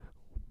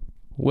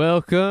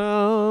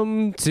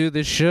Welcome to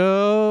the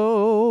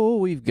show.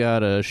 We've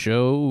got a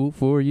show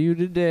for you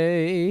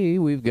today.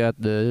 We've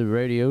got the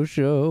radio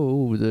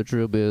show, the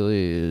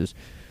Trillbillies.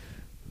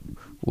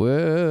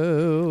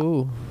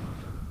 Well,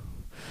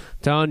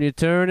 Tanya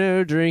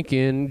Turner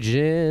drinking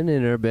gin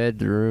in her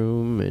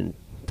bedroom, and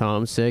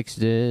Tom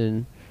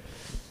Sexton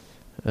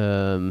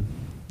Looking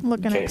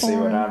Can't at see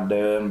what porn. I'm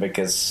doing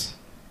because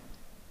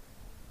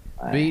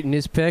beating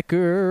his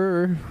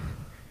pecker.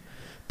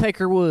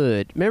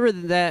 Peckerwood. Remember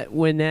that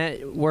when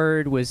that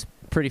word was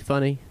pretty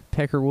funny?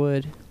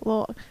 Peckerwood.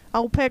 Well,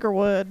 old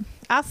peckerwood.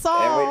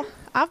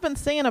 I've been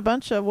seeing a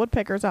bunch of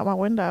woodpeckers out my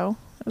window.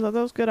 Are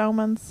those good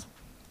omens?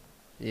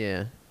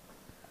 Yeah.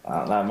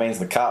 that means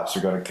the cops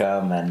are going to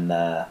come and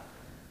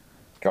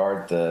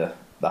guard the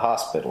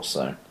hospital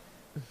soon.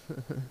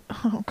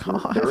 Oh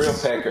God.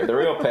 The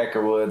real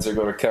Peckerwoods are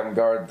going to come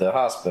guard the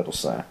hospital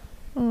soon.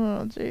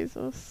 Oh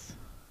Jesus.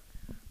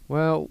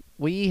 Well,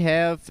 we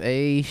have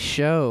a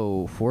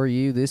show for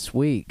you this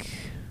week.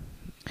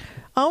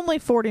 Only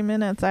 40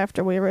 minutes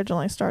after we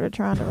originally started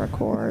trying to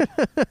record.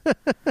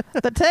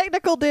 The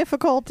technical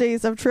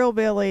difficulties of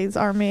Trillbillies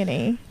are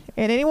many,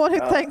 and anyone who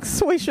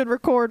thinks we should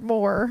record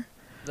more,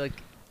 Like,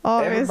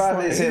 obviously,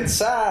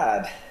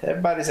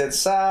 Everybody's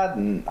inside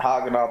and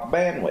hogging all the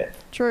bandwidth.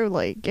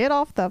 truly, get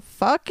off the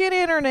fucking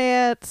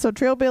internet so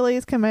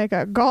Trillbillies can make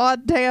a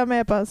goddamn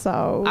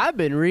episode. I've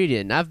been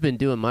reading. I've been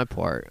doing my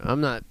part.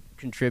 I'm not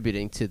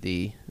contributing to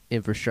the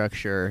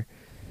infrastructure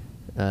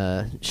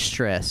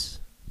stress.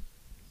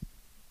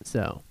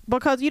 So.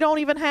 Because you don't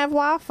even have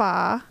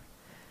Wi-Fi.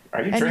 Are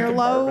you And you're drinking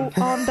low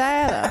bourbon? on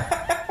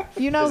data.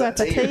 You know Is that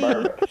that's a tea or tea.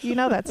 bourbon? You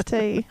know that's a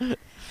tea.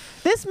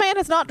 This man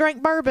has not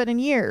drank bourbon in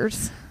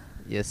years.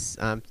 Yes,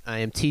 I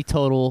am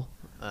teetotal,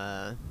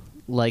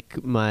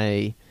 like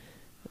my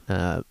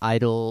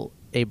idol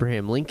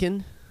Abraham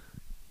Lincoln.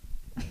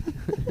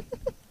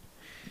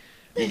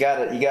 You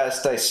gotta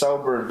stay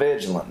sober and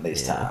vigilant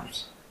these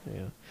times.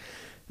 Yeah.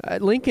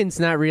 Lincoln's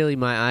not really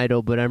my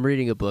idol, but I'm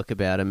reading a book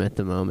about him at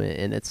the moment,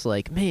 and it's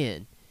like,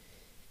 man,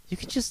 you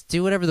can just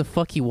do whatever the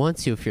fuck you want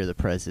to if you're the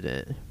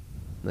president.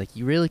 Like,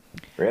 you really...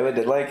 Really?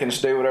 Did Lincoln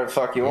just do whatever the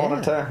fuck he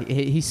wanted to?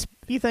 He's...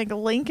 You think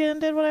Lincoln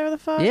did whatever the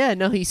fuck? Yeah,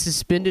 no, he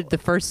suspended the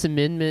First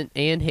Amendment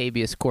and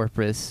habeas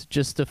corpus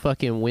just to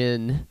fucking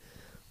win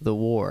the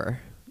war.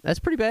 That's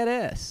pretty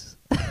badass.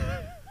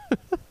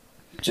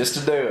 Just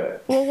to do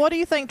it. Well, what do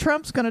you think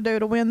Trump's going to do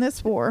to win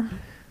this war?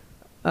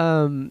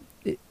 They're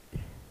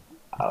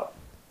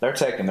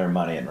taking their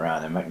money and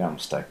running. Make no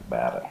mistake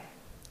about it.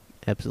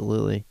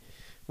 Absolutely.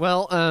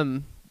 Well,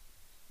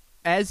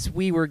 as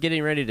we were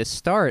getting ready to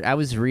start, I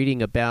was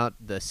reading about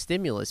the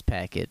stimulus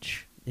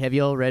package. Have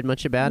you all read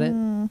much about it?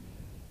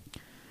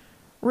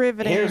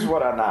 Riveting. Here's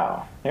what I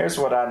know.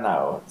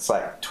 It's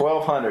like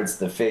 1,200's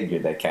the figure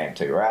they came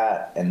to,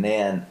 right? And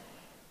then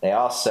they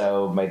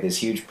also made this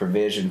huge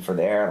provision for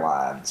the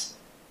airlines.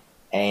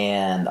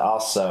 And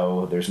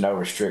also, there's no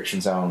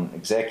restrictions on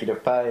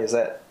executive pay. Is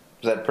that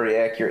a pretty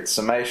accurate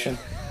summation?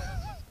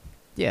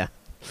 Yeah.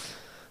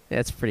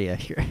 That's pretty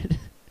accurate.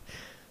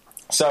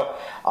 So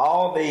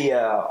all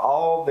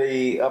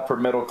the upper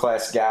middle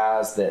class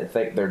guys that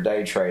think they're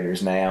day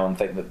traders now and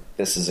think that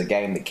this is a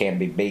game that can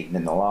be beaten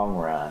in the long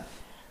run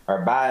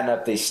are buying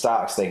up these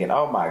stocks thinking,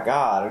 oh my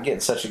God, I'm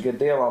getting such a good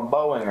deal on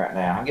Boeing right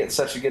now. I'm getting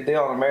such a good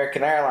deal on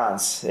American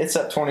Airlines. It's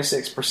up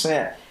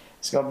 26%.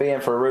 It's going to be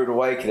in for a rude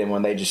awakening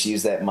when they just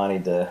use that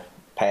money to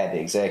pad the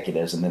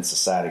executives and then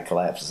society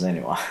collapses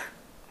anyway.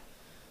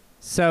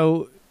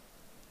 So,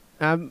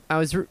 I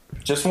was...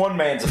 Just one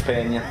man's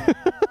opinion.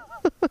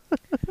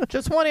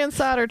 Just one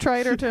insider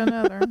trader to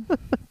another.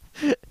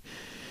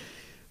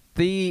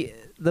 The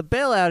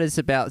bailout is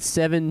about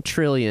 $7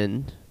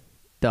 trillion,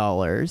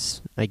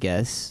 I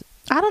guess.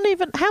 I don't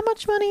even... How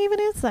much money even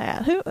is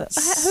that? Who's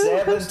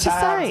Seven to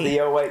times say?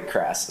 the 08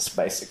 crisis,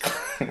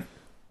 basically.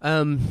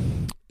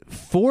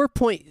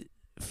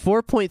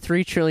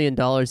 $4.3 trillion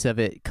of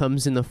it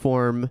comes in the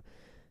form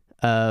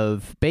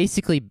of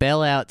basically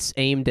bailouts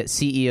aimed at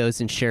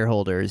CEOs and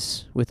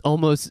shareholders with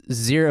almost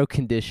zero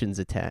conditions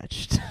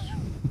attached.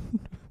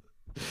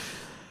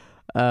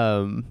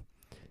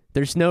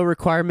 There's no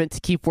requirement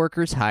to keep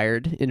workers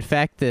hired. In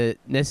fact, the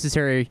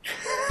necessary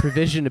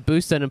provision to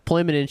boost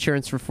unemployment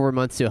insurance for 4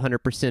 months to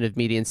 100% of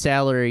median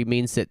salary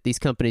means that these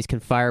companies can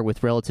fire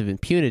with relative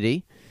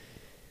impunity.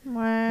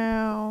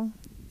 Wow.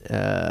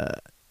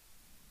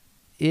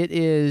 It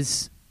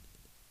is...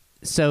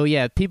 So,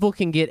 yeah, people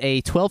can get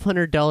a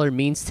 $1,200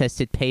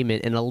 means-tested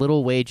payment and a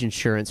little wage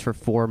insurance for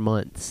 4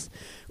 months.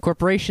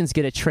 Corporations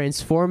get a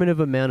transformative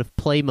amount of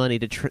play money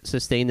to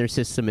sustain their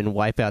system and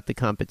wipe out the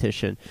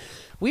competition.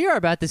 We are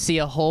about to see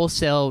a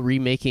wholesale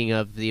remaking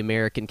of the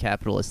American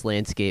capitalist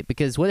landscape,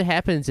 because what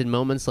happens in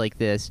moments like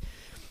this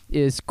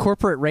is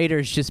corporate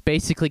raiders just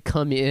basically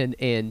come in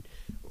and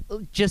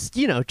just,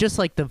 just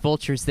like the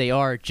vultures they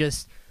are,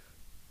 just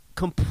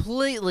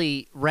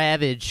completely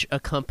ravage a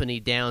company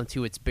down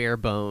to its bare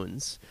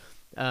bones.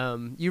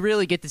 You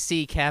really get to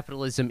see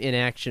capitalism in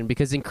action,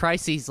 because in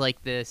crises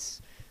like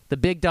this, the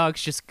big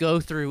dogs just go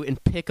through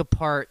and pick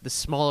apart the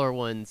smaller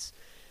ones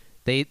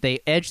They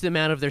edge them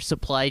out of their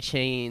supply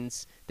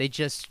chains. They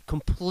just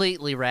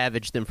completely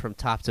ravage them from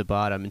top to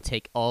bottom and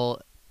take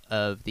all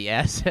of the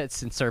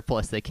assets and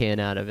surplus they can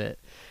out of it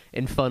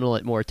and funnel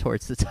it more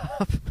towards the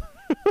top.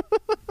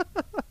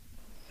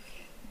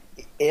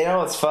 You know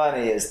what's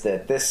funny is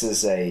that this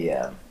is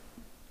a,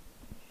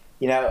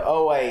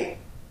 '08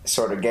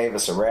 sort of gave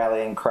us a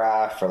rallying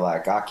cry for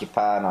like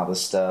Occupy and all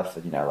this stuff,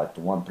 like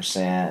the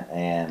 1%,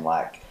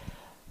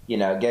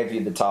 and gave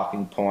you the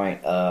talking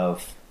point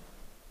of,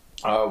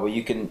 oh, well,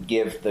 you can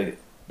give the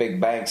big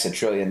banks $1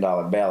 trillion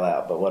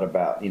bailout, but what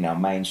about,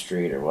 Main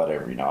Street or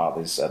whatever, all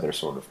these other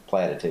sort of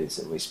platitudes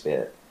that we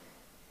spit.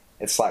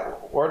 It's like,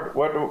 where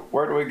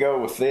do we go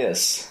with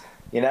this?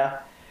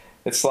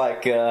 It's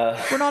like...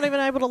 we're not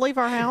even able to leave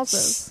our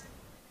houses.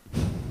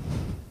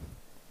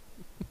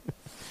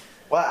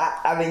 Well,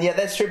 I mean, yeah,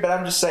 that's true, but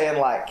I'm just saying,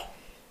 like,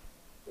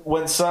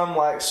 when some,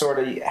 like, sort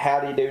of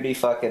howdy-doody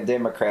fucking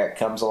Democrat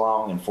comes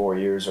along in 4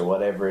 years or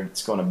whatever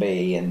it's going to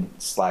be, and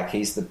it's like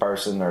he's the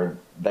person or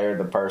they're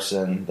the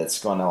person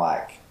that's going to,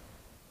 like,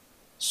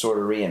 sort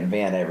of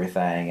reinvent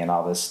everything and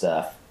all this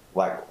stuff,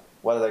 like,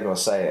 what are they going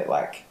to say?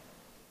 Like,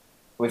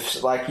 it's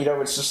just like,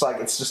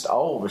 it's just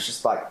old. It's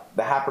just like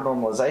the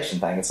hypernormalization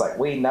thing. It's like,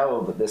 we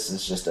know that this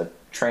is just a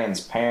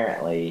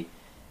transparently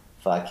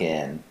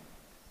fucking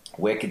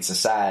wicked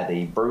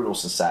society, brutal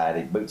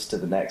society, boots to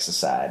the neck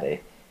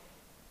society.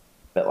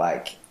 But,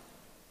 like,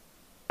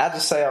 I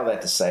just say all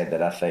that to say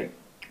that I think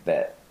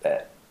that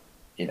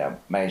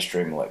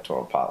mainstream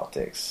electoral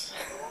politics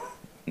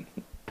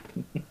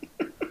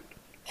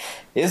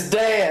is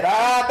dead.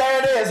 Ah,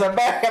 there it is. I'm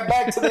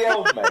back to the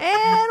old man.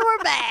 And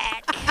we're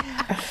back.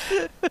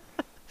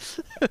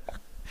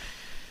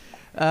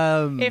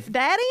 If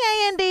Daddy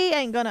Andy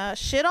ain't gonna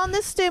shit on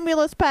this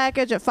stimulus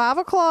package at 5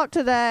 o'clock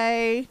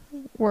today,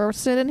 we're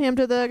sending him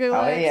to the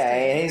gulag. Oh,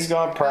 yeah, he's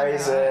gonna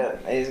praise it.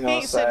 He's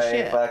gonna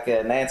say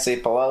fucking Nancy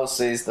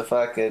Pelosi's the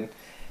fucking.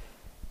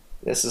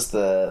 This is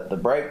the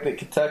break that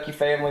Kentucky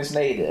families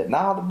needed.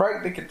 No, the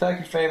break that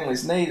Kentucky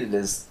families needed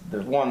is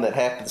the one that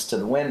happens to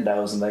the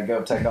windows, and they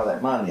go take all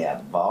that money out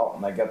of the vault,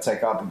 and they go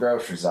take all the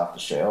groceries off the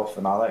shelf,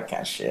 and all that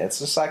kind of shit. It's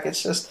just like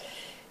it's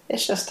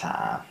just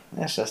time.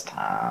 It's just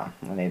time.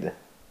 We need to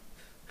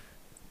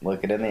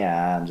look it in the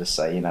eye and just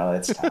say,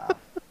 it's time.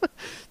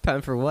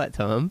 Time for what,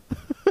 Tom?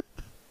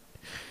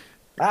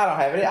 I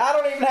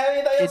don't even have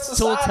anything else to say. It's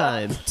tool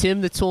time.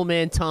 Tim the Tool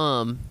Man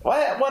Tom. What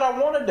I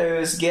want to do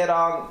is get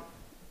on.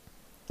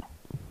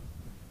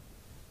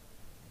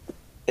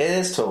 It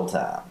is tool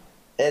time.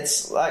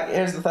 It's like,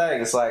 here's the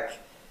thing. It's like,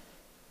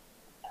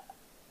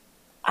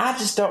 I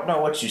just don't know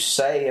what you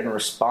say in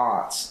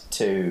response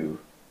to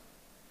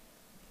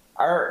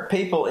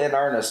people in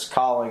earnest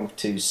calling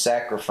to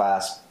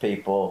sacrifice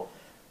people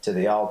to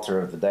the altar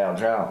of the Dow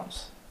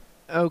Jones.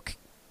 Okay.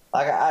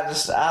 Like, I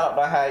don't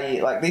know how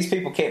you, like, these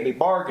people can't be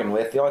bargained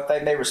with. The only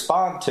thing they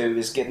respond to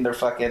is getting their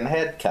fucking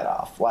head cut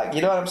off. Like,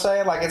 you know what I'm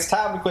saying? Like, it's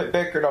time to quit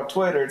bickering on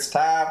Twitter. It's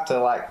time to,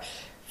 like,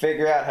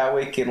 figure out how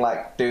we can,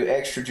 like, do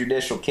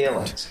extrajudicial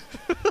killings.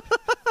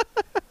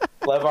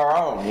 Love our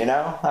own,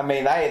 I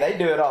mean, they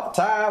do it all the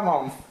time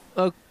on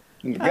the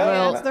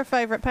government. It's their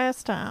favorite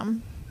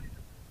pastime.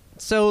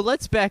 So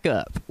let's back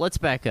up.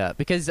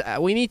 Because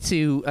we need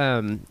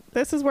to...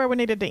 This is where we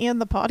needed to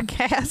end the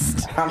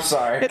podcast. I'm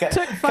sorry. It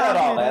took 5 cut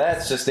all minutes. that.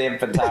 That's just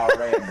infantile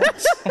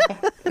ramblings.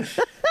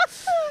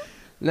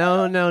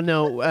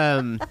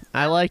 No.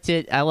 I liked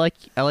it. I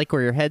like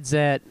where your head's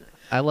at.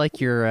 I like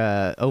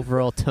your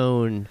overall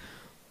tone,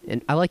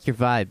 and I like your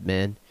vibe,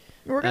 man.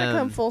 We're gonna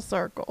come full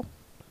circle.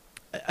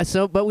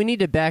 But we need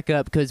to back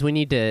up because we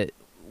need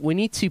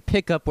to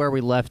pick up where we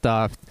left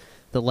off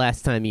the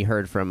last time you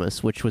heard from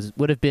us, which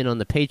would have been on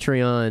the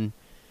Patreon.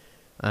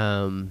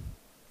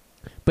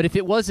 But if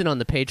it wasn't on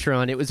the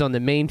Patreon, it was on the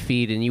main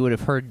feed, and you would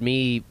have heard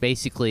me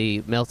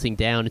basically melting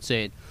down and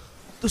saying,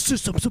 "The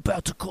system's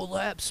about to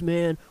collapse,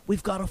 man.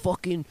 We've got to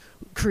fucking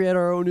create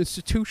our own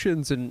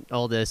institutions and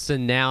all this."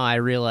 And now I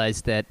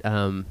realize that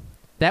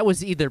that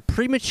was either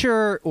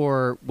premature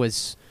or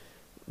was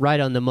right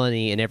on the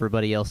money, and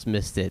everybody else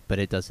missed it. But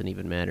it doesn't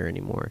even matter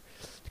anymore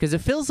because it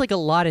feels like a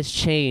lot has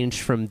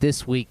changed from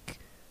this week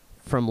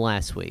from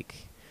last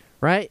week,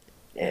 right?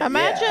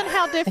 Imagine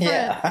how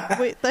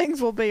different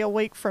things will be a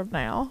week from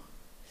now.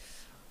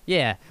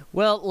 Yeah.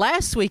 Well,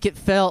 last week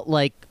felt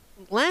like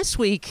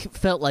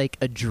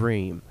a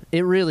dream.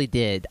 It really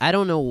did. I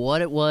don't know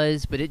what it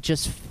was, but it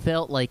just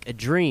felt like a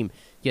dream.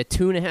 You had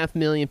 2.5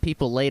 million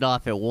people laid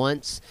off at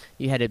once.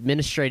 You had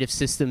administrative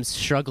systems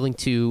struggling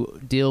to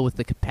deal with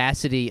the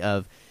capacity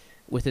of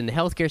within the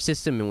healthcare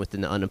system and within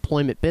the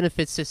unemployment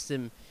benefit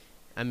system.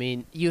 I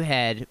mean, you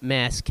had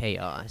mass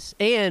chaos.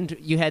 And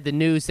you had the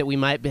news that we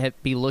might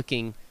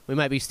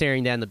be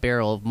staring down the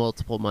barrel of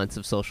multiple months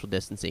of social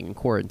distancing and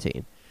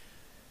quarantine.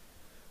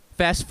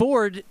 Fast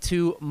forward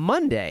to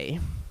Monday.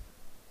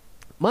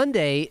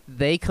 Monday,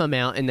 they come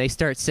out and they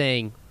start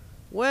saying,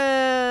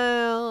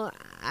 well,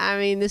 I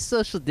mean, this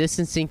social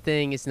distancing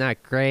thing is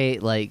not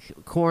great. Like,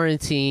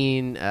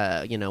 quarantine,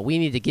 we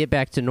need to get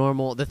back to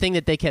normal. The thing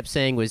that they kept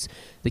saying was,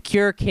 the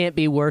cure can't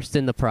be worse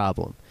than the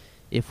problem.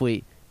 if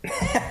we...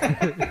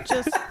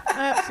 Just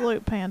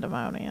absolute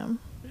pandemonium.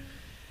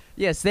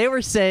 Yes, they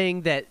were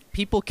saying that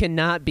people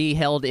cannot be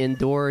held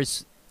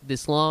indoors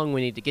this long.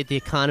 We need to get the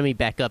economy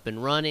back up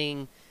and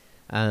running.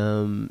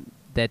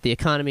 That the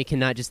economy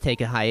cannot just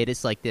take a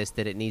hiatus like this,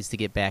 that it needs to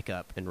get back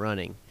up and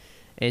running.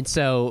 And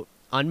so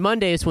on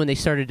Monday is when they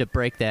started to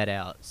break that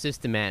out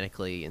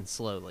systematically and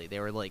slowly. They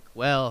were like,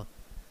 well,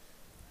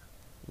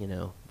 you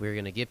know, we're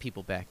going to get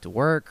people back to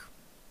work.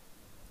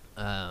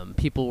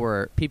 People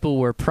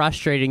were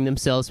prostrating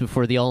themselves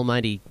before the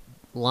almighty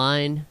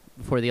line,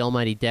 before the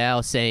almighty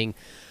Tao, saying,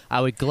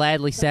 I would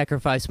gladly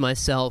sacrifice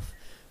myself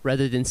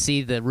rather than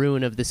see the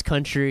ruin of this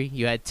country.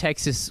 You had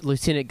Texas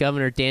Lieutenant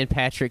Governor Dan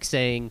Patrick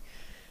saying,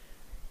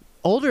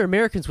 older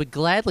Americans would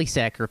gladly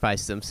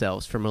sacrifice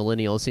themselves for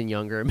millennials and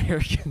younger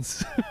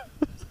Americans.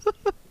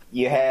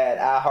 You had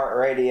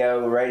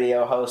iHeartRadio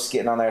radio hosts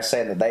getting on there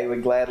saying that they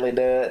would gladly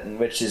do it, and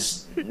which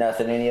is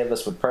nothing any of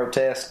us would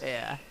protest.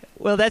 Yeah.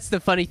 Well, that's the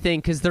funny thing,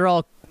 because they're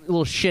all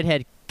little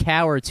shithead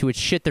cowards who would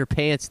shit their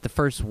pants at the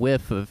first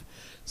whiff of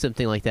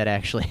something like that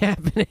actually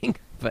happening.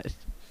 But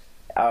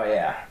oh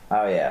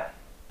yeah.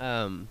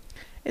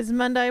 Is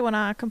Monday when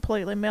I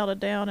completely melted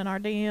down in our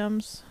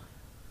DMs?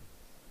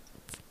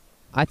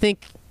 I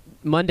think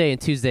Monday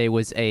and Tuesday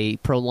was a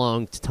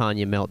prolonged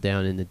Tanya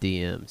meltdown in the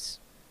DMs.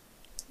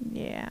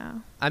 Yeah.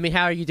 I mean,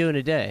 how are you doing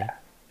today?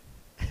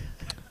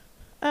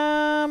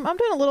 I'm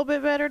doing a little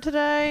bit better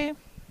today,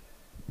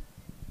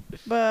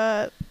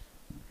 but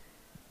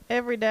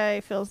every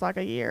day feels like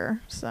a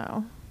year,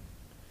 so.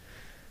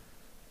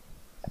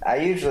 I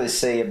usually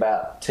see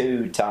about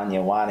 2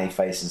 Tanya whiny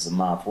faces a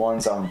month.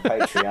 One's on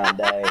Patreon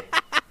Day,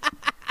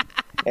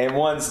 and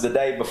one's the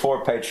day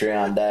before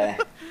Patreon Day.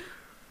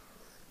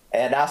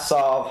 And I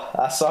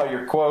saw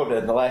your quota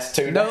in the last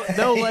 2 days.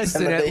 No less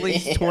than at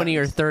least 20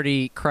 or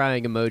 30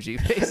 crying emoji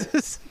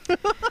faces.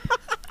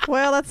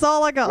 Well, that's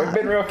all I got. We've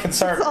been real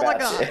concerned That's all I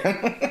about got.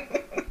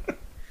 you.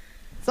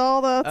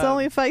 That's the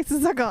only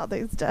faces I got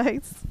these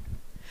days.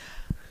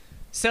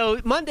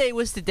 So Monday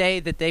was the day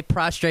that they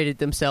prostrated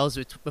themselves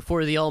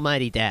before the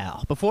almighty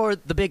Tao, before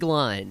the big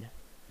line.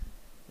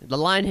 The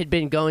line had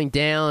been going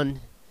down,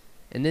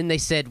 and then they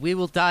said, we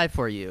will die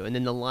for you. And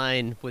then the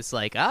line was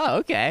like, oh,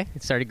 okay.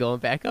 It started going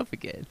back up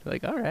again.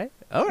 Like, all right.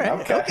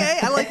 Okay.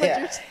 I like what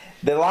you're saying.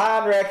 The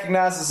line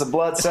recognizes a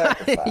blood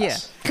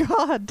sacrifice. Yeah.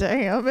 God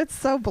damn, it's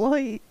so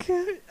bleak.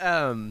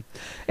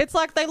 It's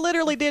like they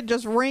literally did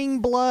just wring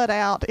blood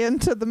out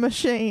into the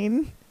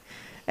machine,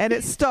 and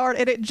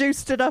it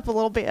juiced it up a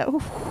little bit.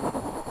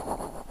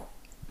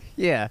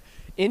 Yeah.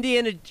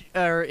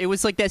 It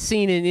was like that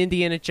scene in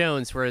Indiana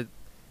Jones where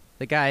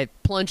the guy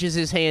plunges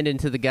his hand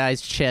into the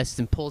guy's chest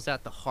and pulls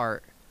out the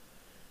heart.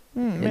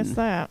 Missed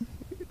that.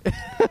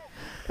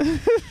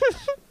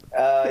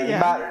 You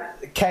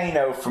might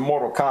Kano from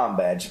Mortal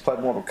Kombat. Did you play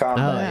Mortal Kombat?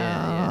 Oh, No,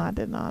 yeah. I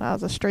did not. I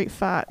was a street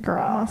fight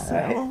girl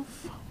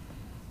myself.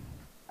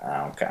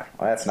 Okay.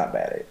 Well, that's not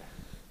bad either.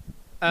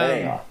 But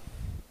anyway.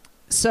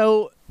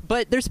 So,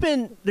 but there's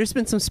been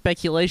some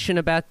speculation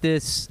about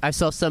this. I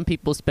saw some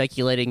people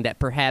speculating that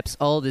perhaps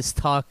all this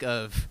talk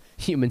of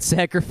human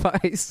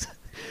sacrifice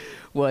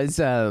was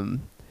an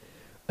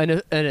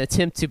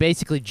attempt to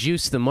basically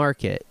juice the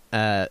market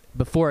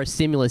before a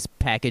stimulus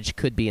package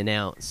could be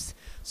announced.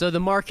 So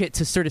the market,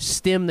 to sort of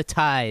stem the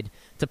tide,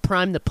 to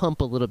prime the pump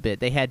a little bit,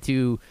 they had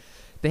to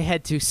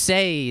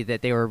say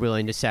that they were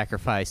willing to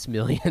sacrifice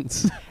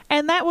millions.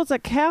 And that was a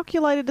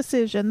calculated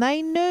decision.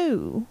 They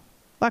knew.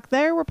 Like,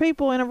 there were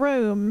people in a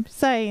room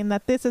saying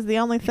that this is the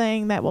only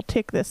thing that will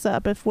tick this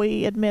up if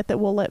we admit that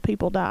we'll let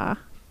people die.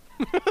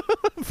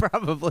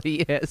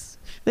 Probably, yes.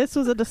 This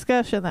was a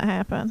discussion that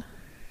happened.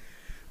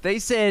 They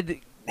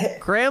said,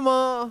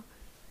 Grandma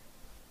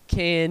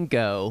can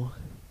go.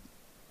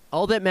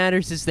 All that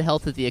matters is the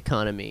health of the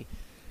economy.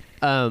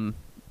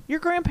 Your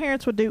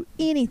grandparents would do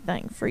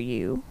anything for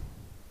you.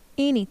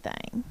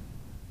 Anything.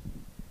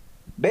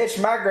 Bitch,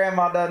 my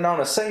grandma doesn't own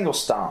a single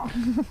stomp.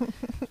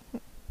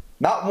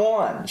 Not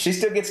one. She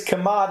still gets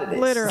commodities.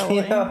 Literally.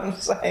 You know what I'm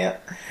saying?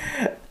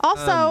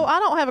 Also, I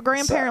don't have a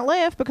grandparent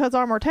left because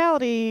our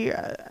mortality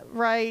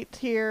rate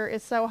here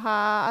is so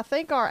high. I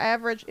think our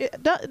average...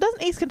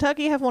 doesn't East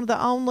Kentucky have one of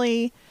the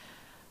only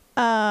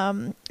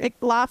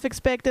life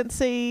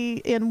expectancy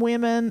in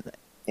women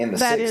In the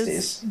that 60s.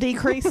 is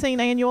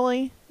decreasing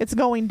annually? It's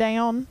going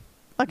down.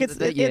 Like, it's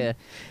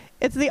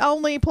the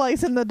only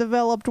place in the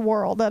developed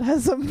world that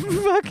has a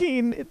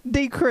fucking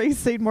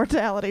decreasing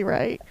mortality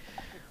rate.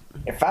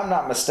 If I'm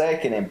not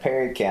mistaken, in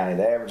Perry County,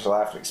 the average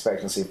life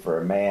expectancy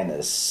for a man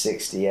is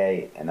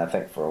 68, and I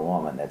think for a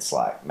woman, it's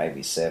like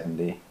maybe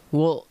 70.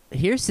 Well,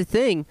 here's the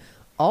thing.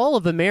 All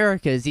of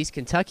America is East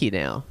Kentucky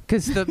now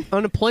because the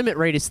unemployment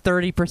rate is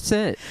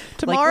 30%.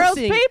 Tomorrow's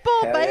people,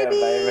 Hell yeah, baby.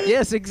 baby.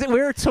 Yes,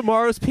 we're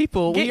tomorrow's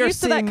people. Get We are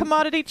used to that seeing-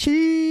 commodity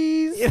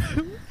cheese.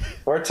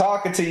 We're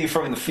talking to you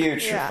from the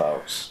future, Yeah.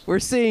 folks. We're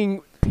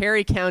seeing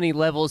Perry County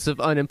levels of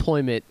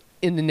unemployment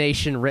in the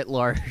nation writ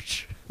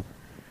large.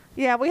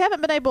 Yeah, we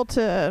haven't been able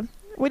to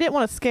we didn't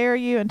want to scare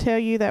you and tell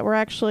you that we're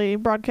actually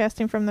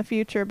broadcasting from the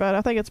future, but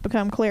I think it's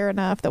become clear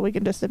enough that we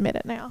can just admit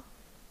it now.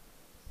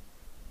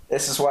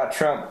 This is why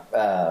Trump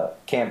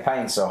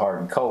campaigned so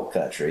hard in coal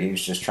country. He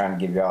was just trying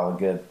to give you all a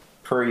good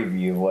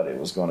preview of what it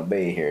was going to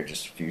be here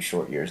just a few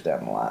short years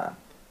down the line.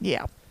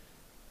 Yeah.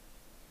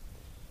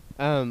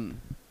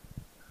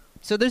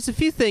 So there's a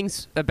few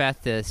things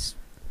about this.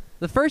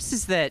 The first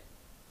is that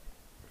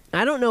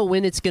I don't know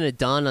when it's going to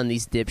dawn on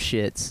these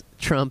dipshits,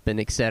 Trump and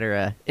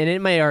etc., and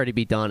it may already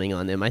be dawning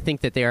on them. I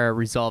think that they are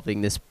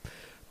resolving this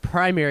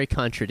primary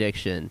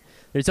contradiction.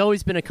 There's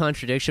always been a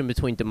contradiction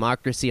between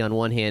democracy on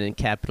one hand and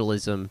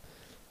capitalism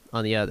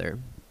on the other.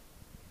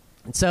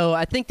 And so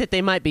I think that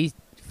they might be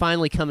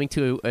finally coming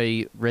to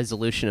a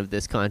resolution of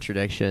this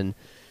contradiction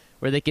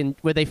where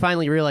they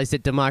finally realize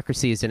that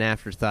democracy is an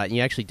afterthought and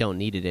you actually don't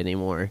need it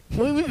anymore.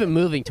 We've been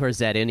moving towards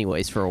that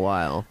anyways for a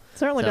while.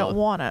 Certainly don't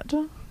want it.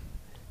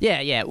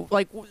 Yeah.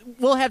 Like,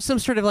 we'll have some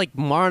sort of, like,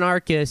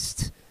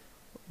 monarchist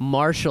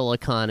Marshall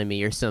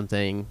economy or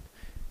something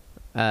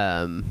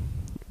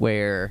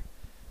where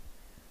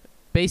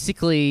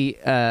basically,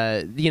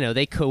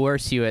 they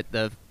coerce you at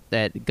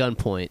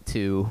gunpoint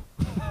to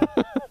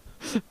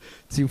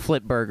to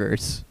flip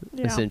burgers,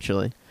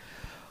 essentially.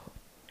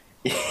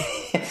 You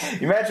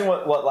imagine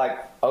what like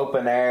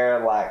open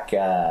air, like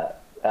like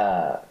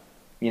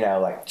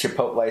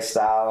Chipotle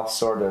style,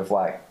 sort of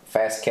like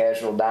fast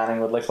casual dining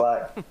would look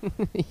like.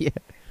 Yeah,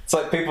 it's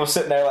like people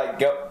sitting there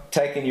like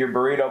taking your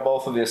burrito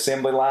bowl through the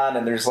assembly line,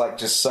 and there's like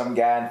just some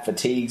guy in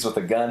fatigues with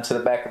a gun to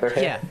the back of their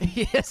head.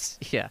 Yeah, yes,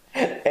 yeah.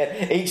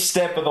 At each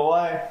step of the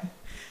way.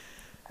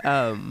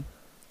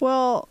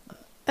 Well,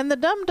 and the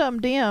Dum Dum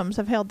Dems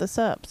have held this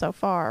up so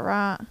far,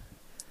 right?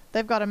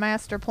 They've got a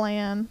master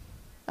plan,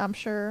 I'm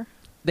sure.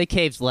 They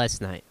caved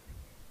last night.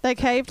 They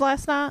caved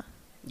last night?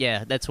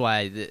 Yeah, that's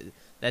why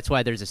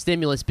there's a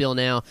stimulus bill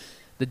now.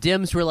 The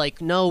Dems were like,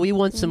 no, we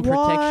want some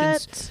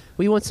protections.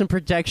 We want some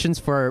protections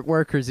for our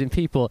workers and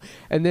people.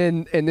 And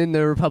then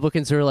the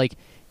Republicans were like,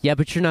 yeah,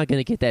 but you're not going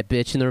to get that,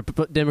 bitch. And the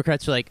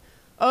Democrats were like,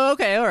 oh,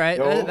 okay, all right,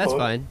 that's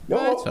fine.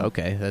 That's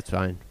okay, that's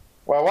fine.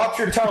 Well, watch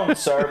your tone,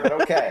 sir, but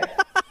okay.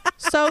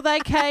 So they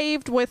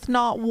caved with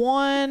not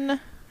one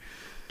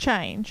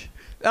change.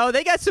 Oh,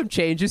 they got some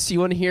changes. You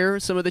want to hear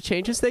some of the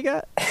changes they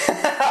got?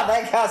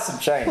 They got some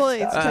changes.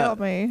 Please tell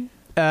me.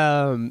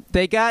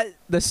 They got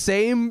the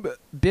same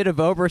bit of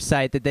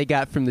oversight that they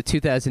got from the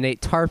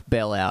 2008 TARP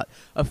bailout.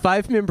 A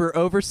 5-member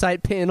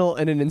oversight panel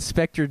and an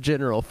inspector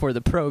general for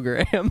the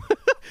program.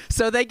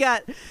 So they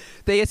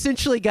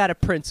essentially got a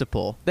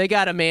principal. They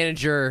got a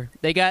manager.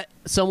 They got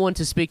someone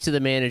to speak to the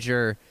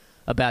manager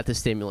about the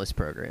stimulus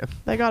program.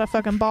 They got a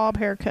fucking bob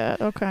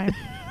haircut. Okay.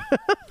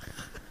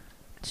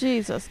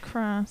 Jesus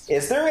Christ.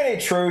 Is there any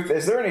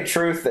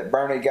truth that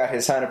Bernie got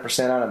his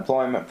 100%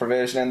 unemployment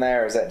provision in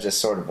there, or is that just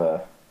sort of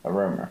a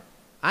rumor?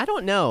 I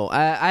don't know.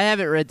 I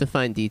haven't read the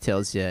fine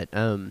details yet.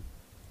 I've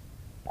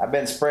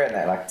been spreading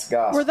that like it's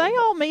gospel. Were they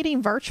all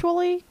meeting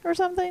virtually or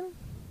something?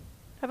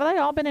 Have they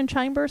all been in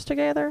chambers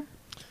together?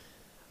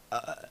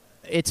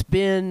 It's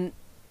been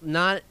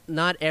not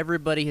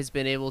everybody has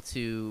been able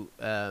to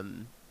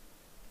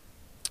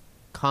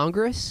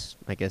Congress.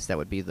 I guess that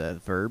would be the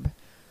verb.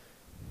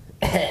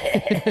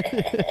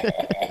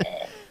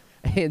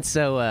 And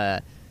so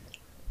I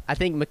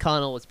think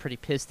McConnell was pretty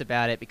pissed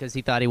about it because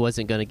he thought he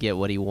wasn't going to get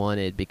what he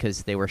wanted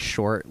because they were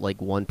short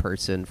like one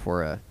person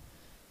for a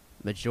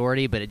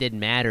majority, but it didn't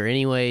matter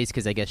anyways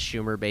because I guess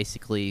Schumer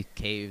basically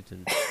caved.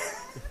 And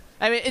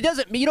I mean,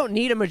 you don't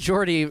need a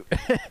majority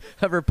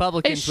of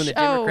Republicans when the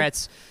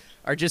Democrats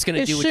are just going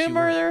to do what you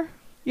want.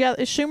 Yeah,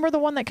 is Schumer the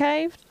one that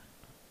caved?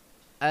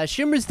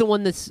 Schumer's the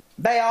one that's...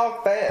 Go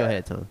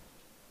ahead, Tom.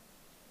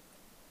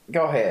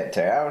 Go ahead,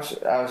 Terry. I was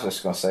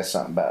just going to say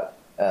something about...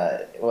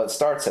 it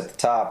starts at the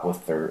top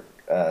with their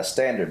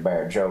standard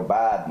bearer, Joe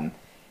Biden,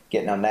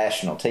 getting on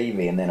national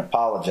TV and then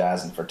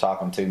apologizing for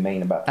talking too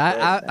mean about the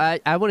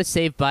president. I want to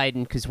save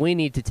Biden because we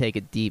need to take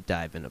a deep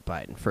dive into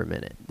Biden for a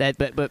minute.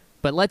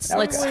 But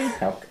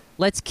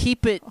let's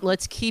keep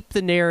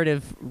the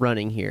narrative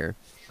running here.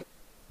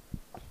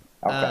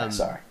 Okay,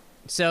 sorry.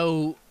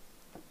 So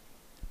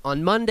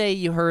on Monday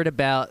you heard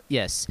about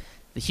the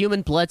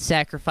human blood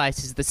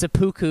sacrifices, the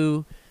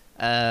seppuku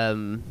at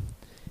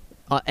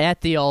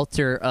the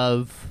altar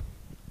of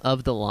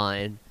the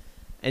line.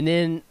 And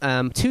then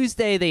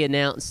Tuesday they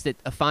announced that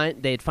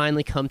they had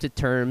finally come to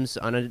terms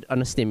on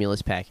a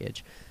stimulus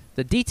package.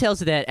 The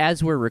details of that,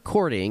 as we're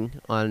recording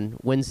on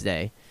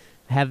Wednesday,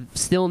 have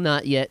still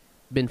not yet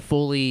been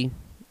fully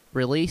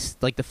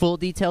released. Like the full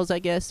details, I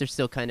guess, they're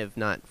still kind of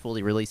not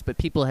fully released, but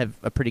people have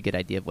a pretty good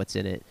idea of what's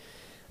in it.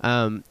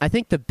 I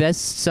think the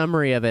best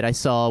summary of it I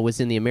saw was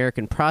in the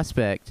American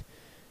Prospect.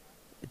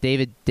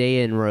 David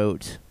Dayen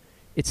wrote,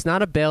 "It's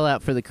not a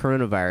bailout for the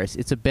coronavirus.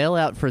 It's a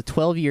bailout for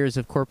 12 years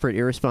of corporate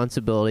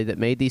irresponsibility that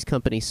made these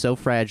companies so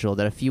fragile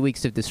that a few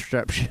weeks of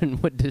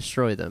disruption would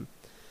destroy them."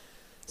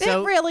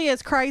 So, it really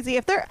is crazy.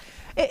 If there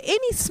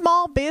any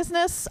small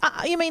business,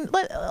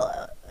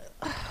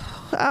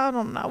 I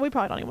don't know. We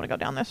probably don't even want to go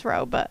down this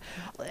road, but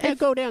Yeah,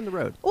 go down the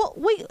road. well,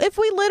 if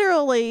we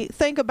literally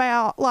think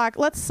about, like,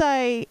 let's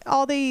say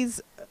all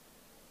these,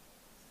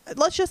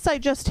 let's just say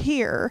just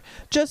here,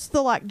 just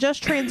the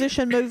just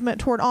transition movement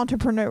toward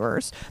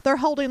entrepreneurs. They're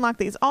holding like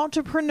these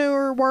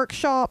entrepreneur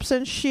workshops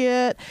and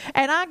shit,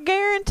 and I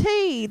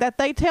guarantee that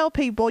they tell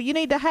people you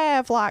need to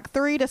have like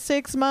 3 to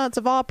 6 months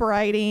of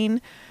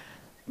operating,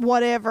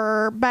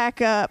 whatever,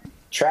 backup.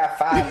 Try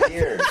 5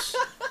 years.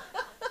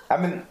 I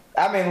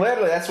mean,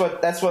 literally, that's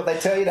what they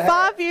tell you to have.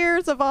 5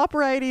 years of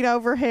operating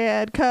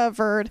overhead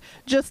covered,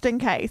 just in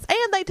case.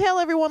 And they tell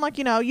everyone, like,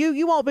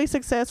 you won't be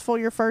successful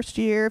your first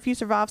year. If you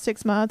survive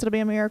 6 months, it'll be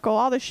a miracle.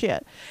 All this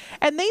shit.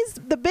 And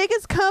the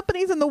biggest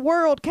companies in the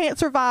world can't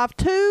survive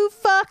 2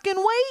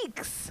 fucking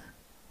weeks.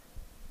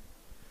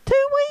 2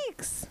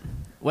 weeks.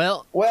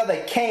 Well,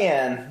 they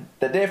can.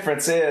 The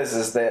difference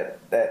is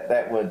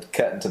that would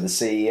cut into the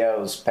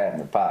CEOs patting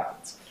their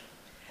pockets.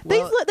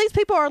 Well, These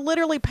people are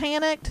literally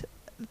panicked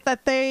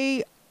that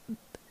they,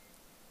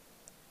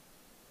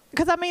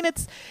 because I mean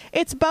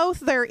it's both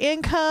their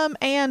income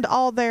and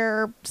all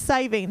their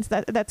savings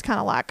that's kind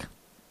of like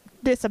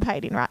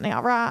dissipating right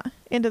now, right,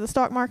 into the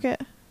stock market,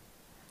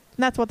 and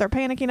that's what they're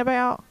panicking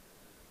about.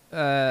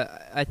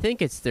 I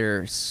think it's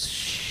their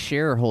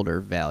shareholder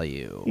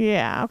value.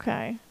 Yeah.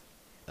 Okay.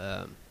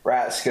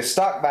 Right, because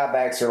stock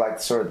buybacks are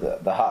like sort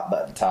of the hot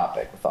button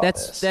topic with all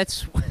this.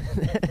 That's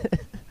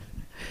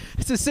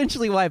it's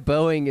essentially why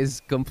Boeing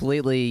is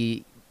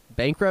completely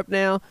bankrupt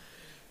now,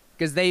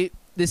 because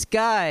this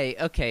guy.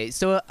 Okay,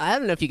 so I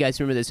don't know if you guys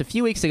remember this. A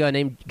few weeks ago,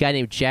 a guy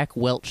named Jack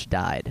Welch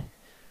died.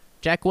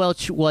 Jack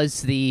Welch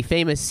was the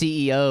famous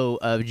CEO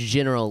of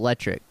General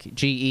Electric,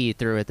 GE,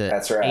 through the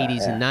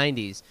 80s and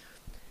 90s,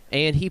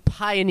 and he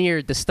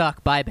pioneered the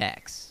stock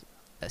buybacks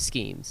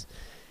schemes.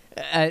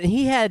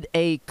 He had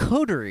a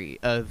coterie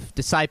of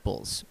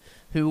disciples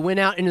who went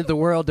out into the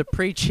world to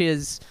preach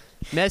his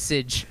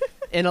message,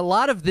 and a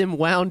lot of them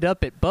wound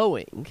up at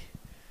Boeing.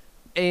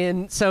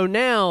 And so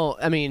now,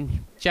 I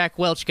mean, Jack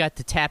Welch got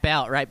to tap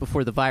out right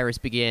before the virus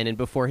began and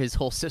before his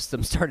whole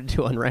system started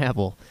to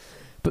unravel.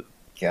 But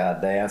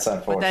God damn, that's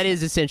unfortunate. But that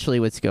is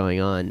essentially what's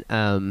going on.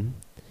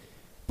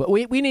 But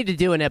we need to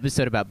do an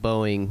episode about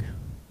Boeing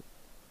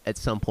at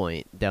some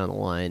point down the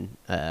line,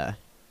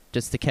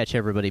 just to catch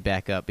everybody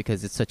back up,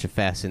 because it's such a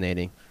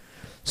fascinating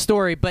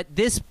story. But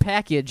this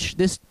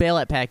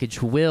bailout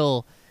package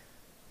will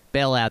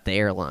bail out the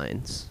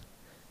airlines,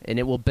 and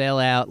it will bail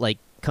out like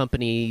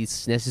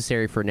companies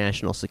necessary for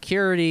national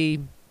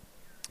security.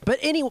 But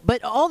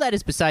all that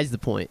is besides the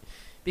point,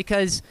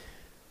 because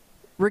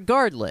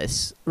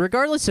regardless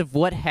of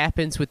what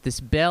happens with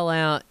this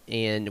bailout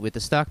and with the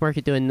stock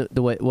market doing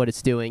what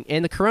it's doing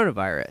and the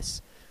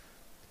coronavirus,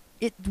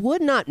 it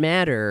would not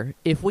matter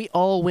if we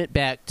all went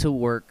back to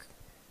work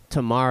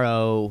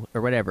tomorrow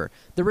or whatever.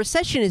 The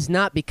recession is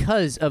not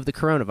because of the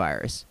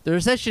coronavirus. The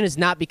recession is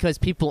not because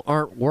people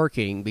aren't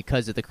working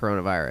because of the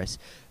coronavirus.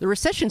 The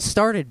recession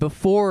started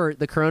before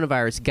the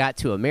coronavirus got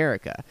to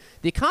America.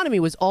 The economy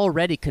was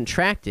already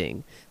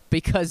contracting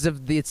because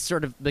of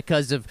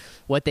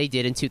what they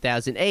did in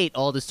 2008,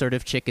 all the sort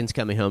of chickens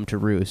coming home to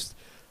roost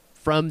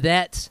from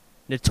that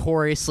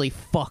notoriously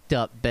fucked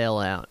up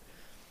bailout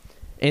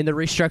and the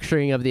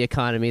restructuring of the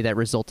economy that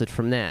resulted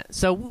from that.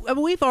 So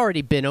we've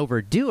already been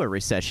overdue a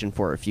recession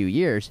for a few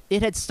years.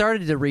 It had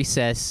started to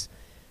recess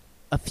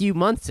a few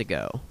months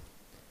ago.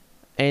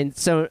 And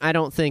so I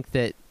don't think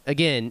that,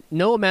 again,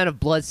 no amount of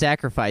blood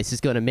sacrifice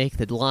is going to make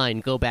the line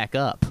go back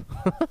up.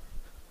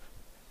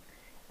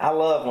 I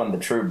love when the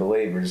true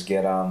believers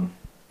get on,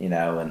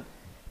 and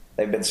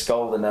they've been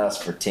scolding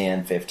us for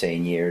 10,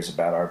 15 years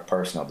about our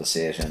personal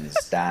decisions,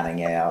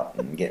 dining out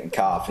and getting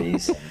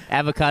coffees. And,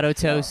 avocado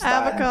toast.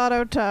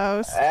 Avocado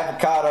toast.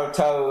 Avocado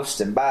toast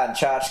and buying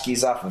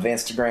tchotchkes off of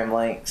Instagram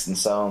links and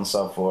so on and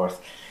so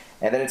forth.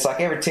 And then it's like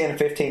every 10 to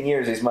 15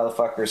 years, these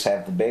motherfuckers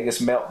have the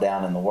biggest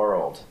meltdown in the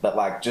world. But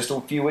like just a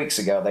few weeks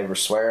ago, they were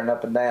swearing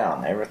up and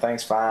down.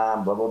 Everything's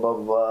fine, blah, blah, blah,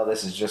 blah, blah.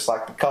 This is just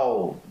like the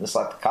cold. It's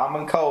like the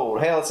common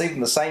cold. Hell, it's even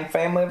the same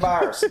family of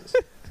viruses.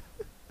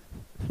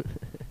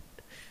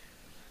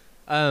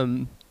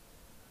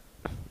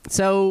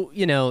 So,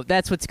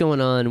 that's what's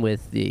going on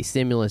with the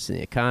stimulus and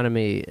the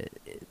economy.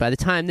 By the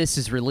time this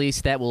is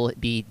released, that will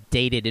be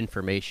dated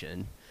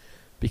information,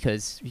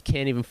 because you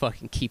can't even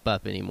fucking keep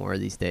up anymore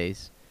these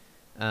days.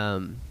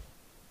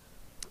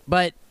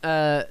 But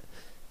let's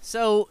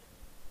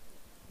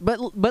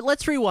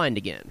rewind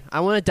again.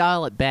 I want to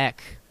dial it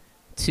back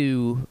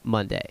to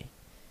Monday,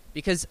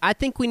 because I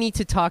think we need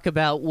to talk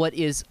about what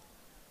is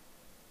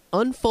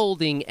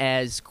unfolding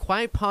as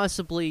quite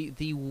possibly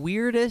the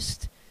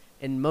weirdest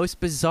and most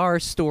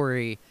bizarre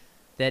story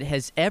that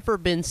has ever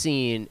been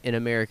seen in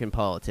American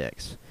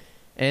politics.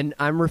 And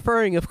I'm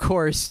referring, of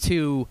course,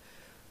 to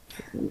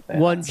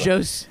one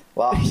Joseph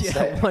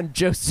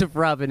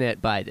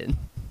Robinette Biden.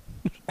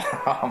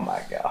 Oh,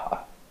 my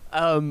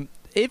God.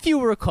 If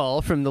you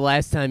recall from the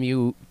last time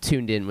you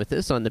tuned in with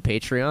us on the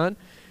Patreon,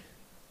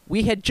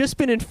 we had just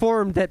been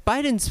informed that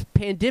Biden's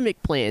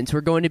pandemic plans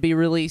were going to be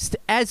released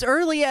as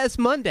early as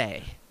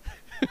Monday.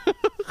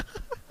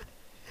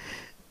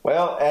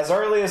 Well, as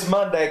early as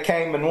Monday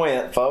came and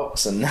went,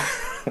 folks, and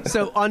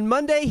So on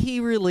Monday, he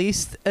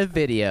released a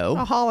video,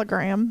 A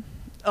hologram.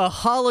 a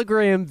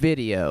hologram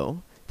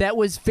video that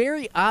was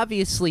very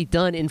obviously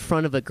done in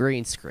front of a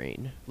green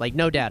screen. Like,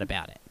 no doubt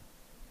about it.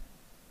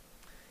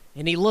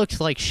 And he looked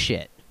like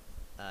shit.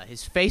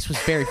 His face was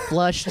very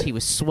flushed. He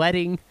was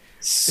sweating.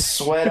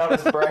 sweat on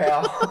his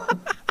brow.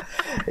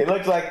 He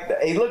looked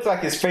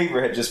like his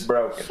fever had just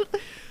broken.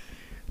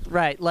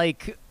 Right,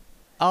 like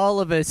all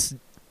of us,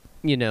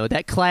 you know,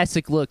 that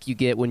classic look you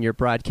get when you're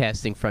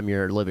broadcasting from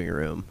your living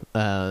room.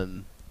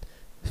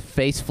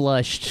 Face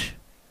flushed,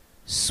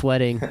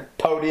 sweating.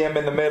 Podium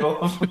in the middle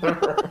of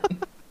the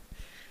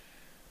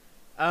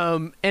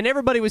room. And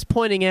everybody was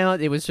pointing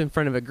out it was in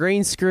front of a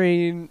green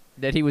screen,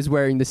 that he was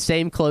wearing the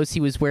same clothes he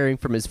was wearing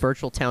from his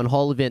virtual town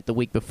hall event the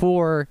week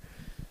before.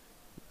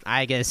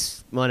 I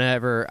guess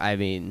whatever. I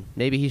mean,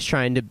 maybe he's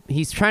trying to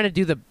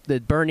do the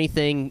Bernie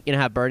thing. You know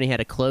how Bernie had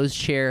a closed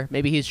chair?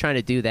 Maybe he's trying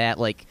to do that,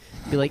 like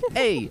be like,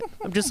 "Hey,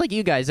 I'm just like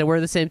you guys. I wear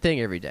the same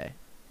thing every day."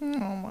 Oh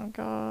my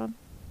god.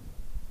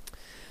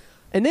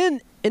 And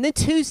then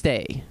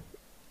Tuesday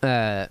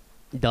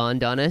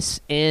dawned on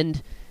us,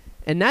 and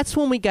that's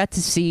when we got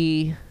to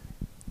see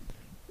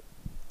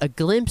a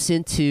glimpse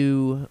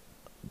into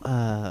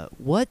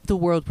what the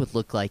world would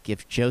look like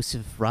if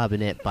Joseph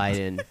Robinette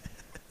Biden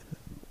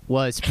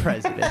was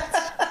president.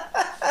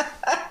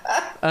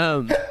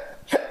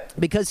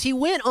 Because he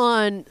went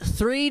on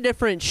 3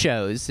 different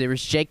shows. There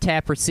was Jake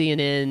Tapper,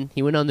 CNN.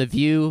 He went on The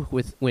View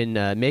when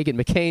Meghan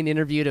McCain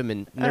interviewed him,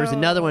 and there was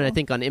another one, I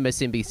think, on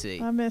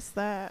MSNBC. I missed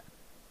that.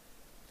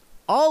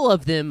 All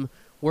of them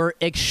were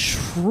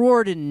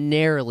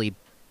extraordinarily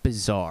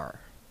bizarre.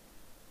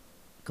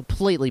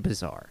 Completely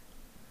bizarre.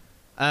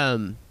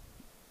 Did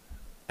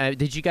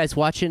you guys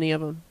watch any of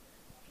them?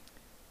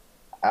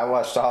 I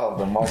watched all of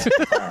them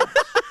multiple times.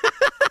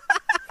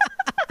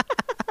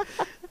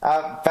 In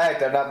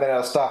fact, I've not been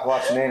able to stop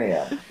watching any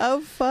of them.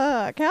 Oh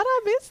fuck! How'd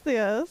I miss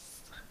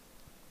this?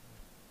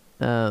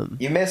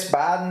 You missed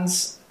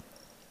Biden's?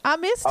 I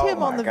missed Oh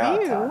him on my The God,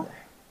 View, Tyler.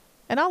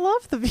 and I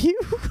love The View.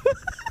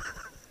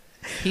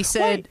 He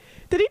said... Wait,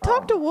 did he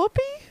talk to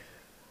Whoopi?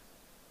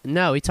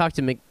 No, he talked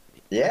to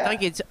Yeah. I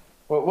think it's...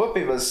 Well,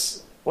 Whoopi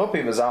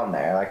was on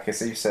there. Like,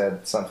 'cause you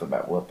said something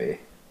about Whoopi.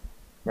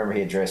 Remember,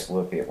 he addressed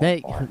Whoopi at one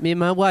Hey, point. me and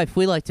my wife,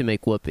 we like to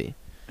make whoopee.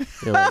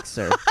 You're like,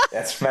 sir.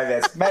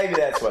 Maybe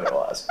that's what it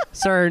was.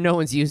 Sir, no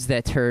one's used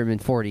that term in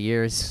 40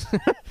 years.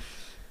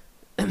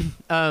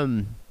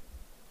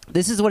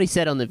 This is what he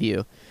said on The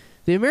View.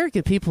 The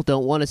American people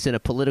don't want us in a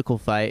political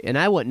fight, and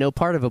I want no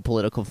part of a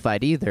political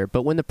fight either.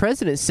 But when the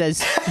president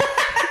says...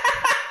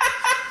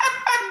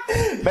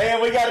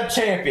 Man, we got a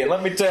champion,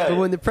 let me tell But you.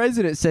 when the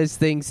president says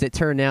things that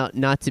turn out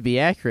not to be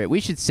accurate, we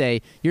should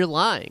say, you're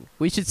lying.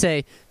 We should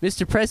say,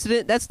 Mr.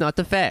 President, that's not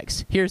the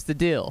facts. Here's the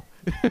deal.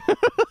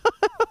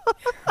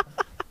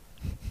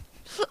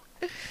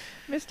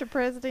 Mr.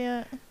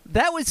 President.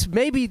 That was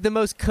maybe the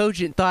most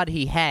cogent thought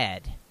he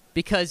had,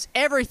 because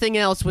everything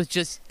else was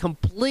just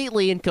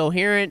completely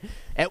incoherent.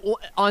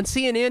 On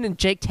CNN and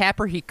Jake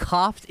Tapper, he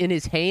coughed in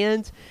his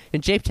hand,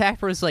 and Jake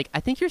Tapper was like, I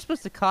think you're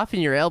supposed to cough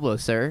in your elbow,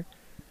 sir.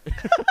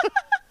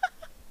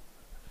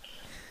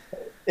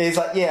 He's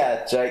like,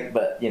 yeah, Jake,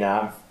 but,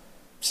 I'm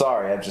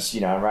sorry. I'm just,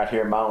 I'm right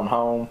here in my own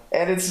home.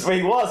 And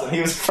he wasn't.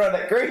 He was in front of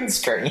that green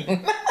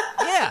screen.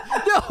 Yeah.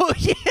 No,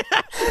 yeah.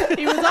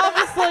 He was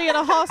obviously in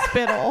a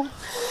hospital.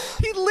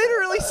 He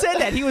literally said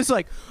that. He was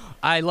like,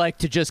 I like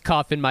to just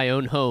cough in my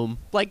own home.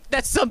 Like,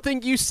 that's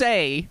something you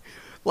say.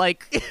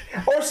 Like...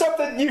 Or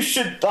something you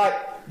should,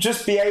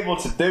 just be able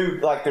to do,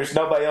 there's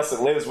nobody else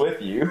that lives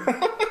with you.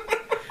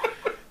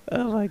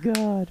 Oh, my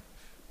God.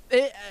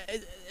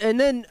 And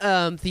then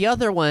the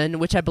other one,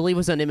 which I believe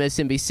was on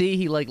MSNBC,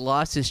 he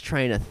lost his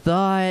train of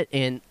thought,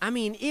 and I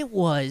mean it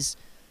was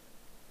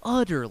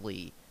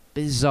utterly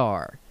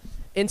bizarre.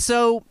 And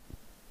so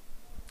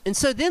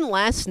then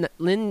last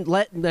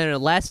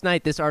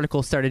night this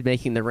article started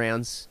making the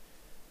rounds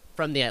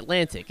from the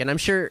Atlantic, and I'm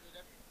sure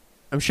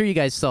you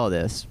guys saw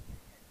this.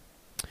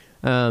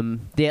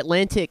 The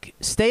Atlantic,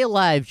 stay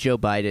alive, Joe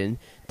Biden.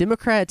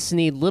 Democrats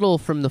need little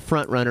from the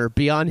frontrunner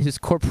beyond his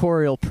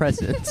corporeal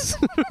presence.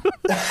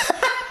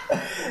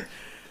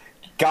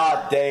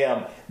 God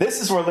damn. This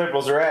is where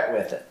liberals are at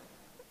with it.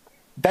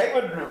 They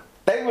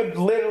would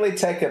literally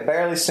take a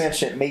barely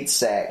sentient meat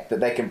sack that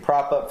they can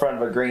prop up in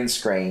front of a green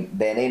screen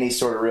than any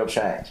sort of real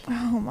change.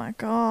 Oh my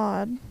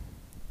god.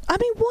 I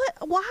mean,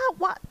 what?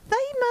 Why?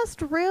 They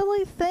must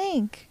really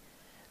think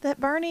that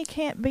Bernie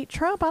can't beat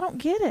Trump. I don't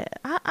get it.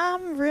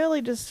 I'm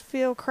really just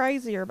feel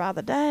crazier by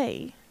the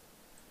day.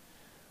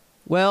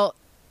 Well,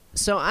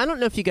 so I don't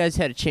know if you guys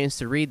had a chance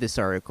to read this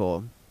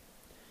article,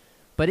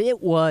 but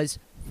it was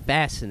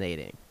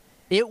fascinating.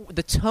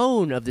 The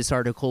tone of this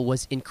article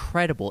was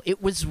incredible. It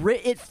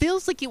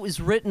feels like it was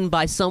written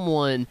by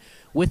someone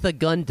with a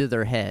gun to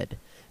their head,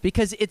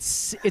 because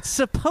it's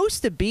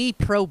supposed to be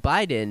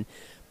pro-Biden,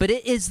 but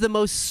it is the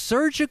most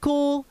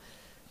surgical,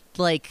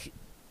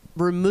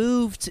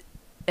 removed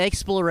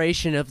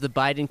exploration of the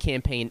Biden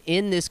campaign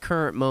in this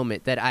current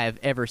moment that I have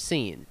ever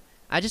seen.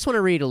 I just want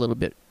to read a little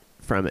bit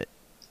from it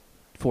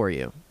for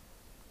you.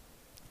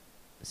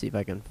 See if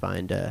I can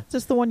find. Is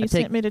this the one you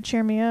sent me to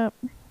cheer me up?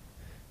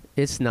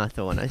 It's not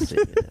the one I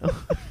sent you.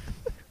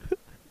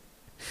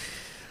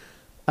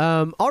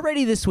 No.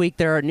 Already this week,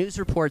 there are news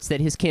reports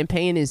that his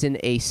campaign is in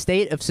a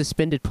state of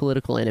suspended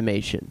political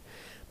animation.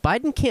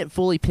 Biden can't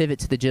fully pivot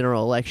to the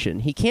general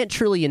election. He can't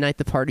truly unite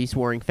the party's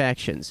warring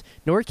factions,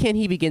 nor can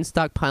he begin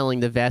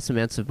stockpiling the vast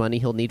amounts of money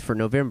he'll need for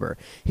November.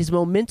 His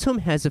momentum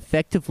has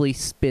effectively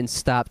been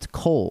stopped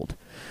cold.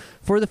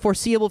 For the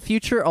foreseeable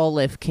future, all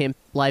live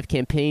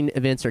campaign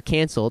events are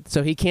canceled.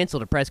 So he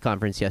canceled a press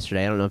conference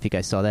yesterday. I don't know if you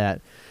guys saw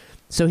that.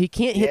 So he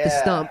can't hit the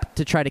stump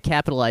to try to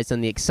capitalize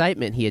on the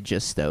excitement he had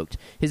just stoked.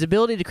 His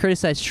ability to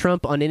criticize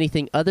Trump on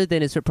anything other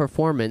than his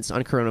performance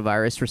on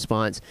coronavirus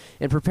response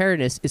and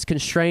preparedness is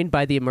constrained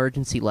by the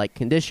emergency-like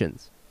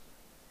conditions.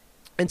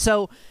 And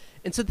so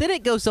then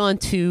it goes on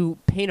to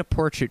paint a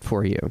portrait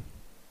for you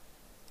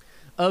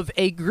of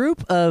a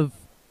group of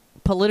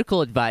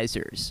political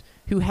advisors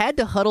who had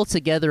to huddle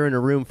together in a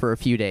room for a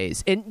few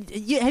days. And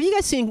have you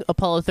guys seen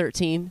Apollo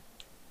 13?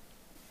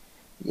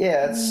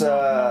 Yeah, it's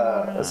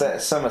is that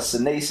some of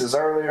Sinise's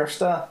earlier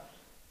stuff?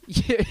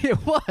 Yeah,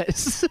 it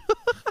was.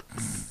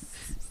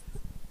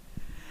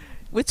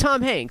 With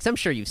Tom Hanks. I'm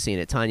sure you've seen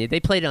it, Tanya.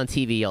 They played it on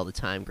TV all the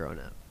time growing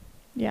up.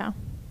 Yeah.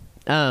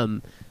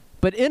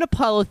 But in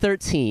Apollo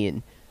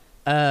 13,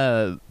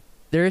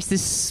 there's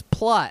this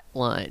plot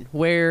line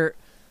where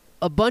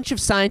a bunch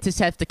of scientists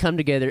have to come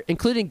together,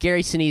 including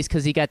Gary Sinise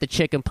because he got the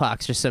chicken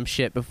pox or some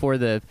shit before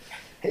the...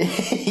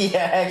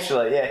 Yeah,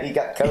 actually, yeah, he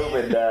got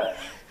COVID...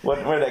 When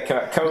did that come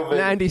out? COVID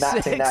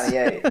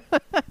 1998.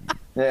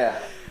 Yeah.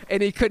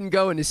 And he couldn't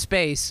go into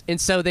space. And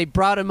so they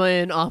brought him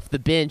in off the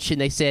bench and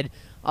they said,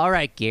 all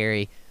right,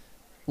 Gary,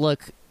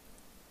 look,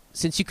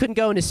 since you couldn't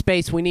go into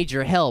space, we need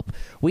your help.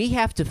 We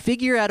have to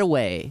figure out a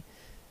way.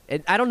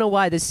 And I don't know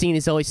why this scene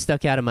is always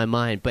stuck out in my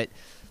mind, but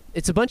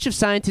it's a bunch of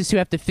scientists who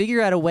have to figure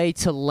out a way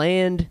to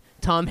land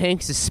Tom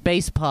Hanks'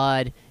 space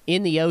pod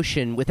in the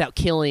ocean without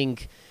killing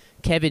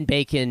Kevin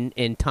Bacon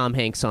and Tom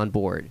Hanks on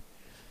board.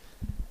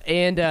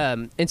 And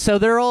so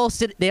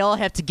they all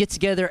have to get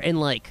together and,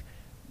 like,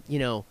 you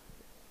know,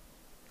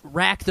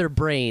 rack their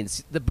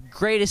brains. The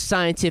greatest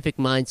scientific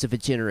minds of a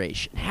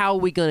generation. How are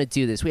we going to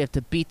do this? We have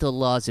to beat the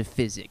laws of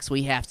physics.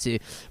 We have to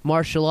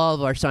marshal all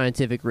of our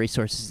scientific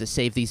resources to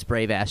save these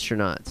brave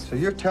astronauts. So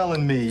you're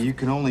telling me you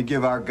can only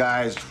give our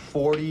guys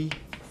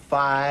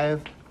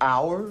 45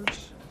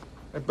 hours?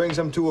 That brings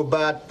them to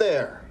about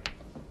there.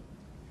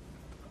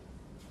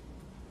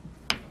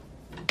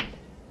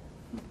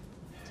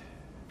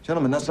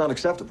 Gentlemen, that's not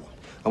acceptable.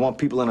 I want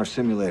people in our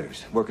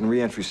simulators, working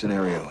re-entry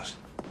scenarios.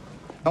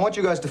 I want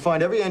you guys to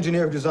find every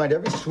engineer who designed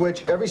every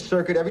switch, every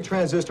circuit, every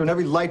transistor, and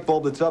every light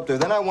bulb that's up there.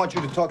 Then I want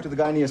you to talk to the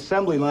guy in the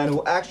assembly line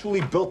who actually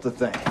built the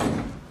thing.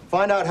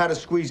 Find out how to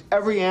squeeze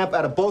every amp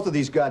out of both of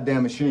these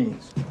goddamn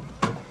machines.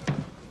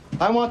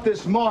 I want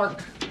this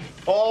marked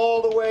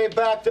all the way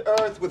back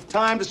to Earth with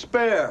time to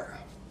spare.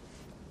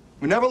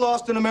 We never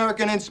lost an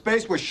American in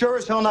space. We're sure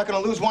as hell not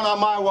going to lose one on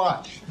my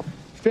watch.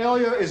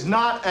 Failure is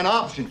not an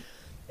option.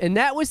 And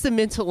that was the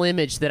mental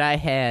image that I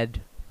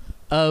had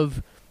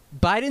of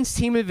Biden's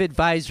team of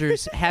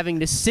advisors having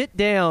to sit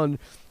down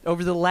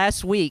over the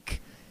last week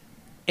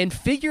and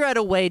figure out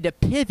a way to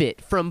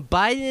pivot from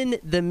Biden,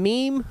 the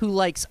meme who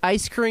likes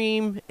ice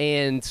cream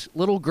and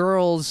little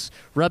girls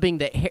rubbing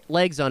the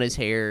legs on his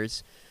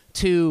hairs,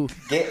 to...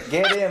 Get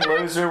in,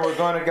 loser. We're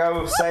going to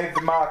go save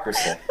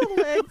democracy.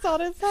 Legs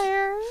on his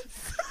hair.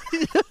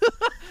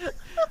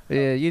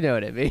 Yeah, you know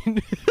what I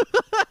mean.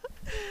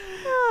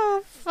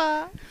 Oh,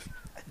 fuck.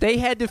 They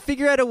had to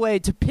figure out a way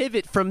to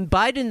pivot from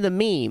Biden the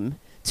meme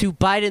to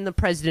Biden the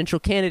presidential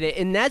candidate,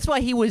 and that's why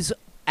he was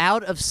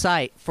out of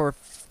sight for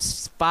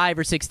 5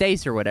 or 6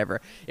 days or whatever.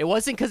 It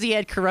wasn't because he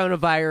had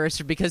coronavirus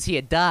or because he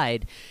had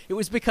died. It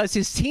was because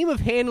his team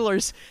of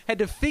handlers had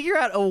to figure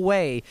out a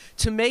way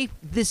to make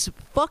this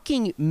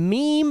fucking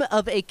meme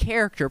of a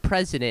character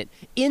president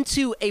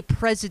into a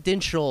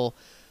presidential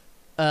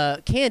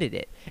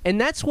candidate. And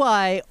that's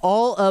why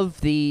all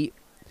of the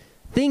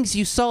things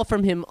you saw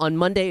from him on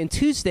Monday and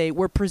Tuesday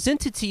were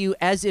presented to you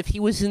as if he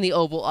was in the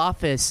Oval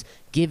Office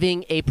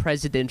giving a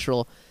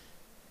presidential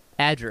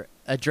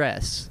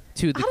address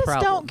to the I just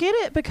problem. don't get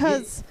it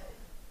because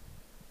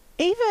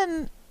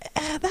even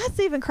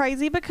that's even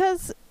crazy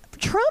because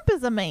Trump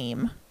is a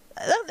meme.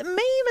 A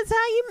meme is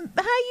how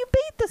you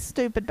beat the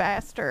stupid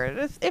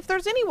bastard. If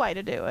there's any way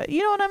to do it,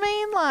 you know what I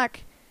mean?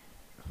 Like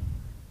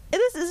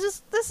this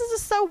is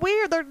just so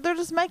weird. They're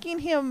just making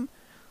him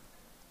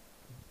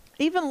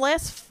even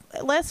less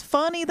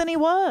funny than he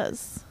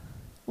was,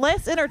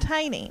 less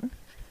entertaining.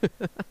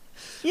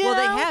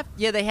 Well,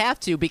 they have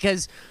to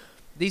because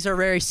these are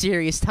very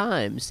serious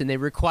times and they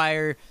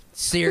require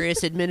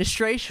serious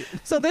administration.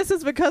 So this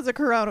is because of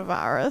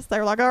coronavirus.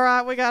 They're like, all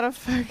right, we gotta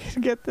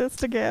fucking get this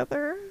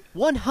together.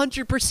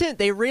 100%.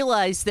 They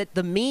realized that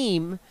the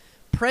meme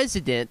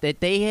president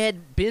that they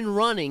had been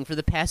running for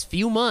the past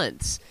few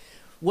months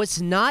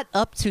was not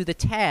up to the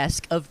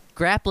task of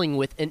grappling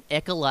with an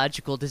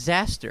ecological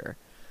disaster.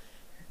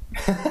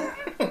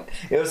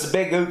 It was a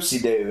big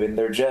oopsie-doo in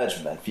their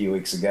judgment a few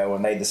weeks ago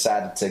when they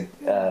decided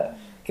to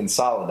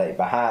consolidate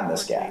behind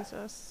this guy.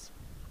 Jesus.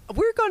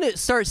 We're going to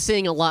start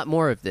seeing a lot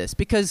more of this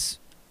because,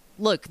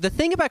 look, the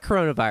thing about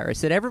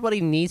coronavirus that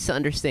everybody needs to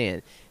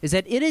understand is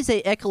that it is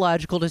an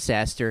ecological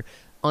disaster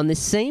on the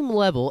same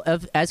level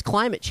as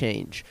climate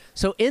change.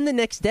 So in the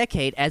next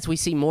decade, as we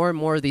see more and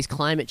more of these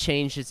climate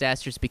change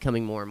disasters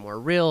becoming more and more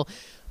real,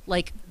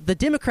 like the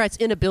Democrats'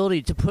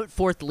 inability to put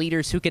forth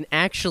leaders who can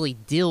actually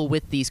deal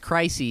with these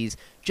crises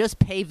just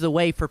paved the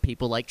way for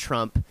people like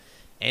Trump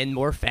and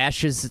more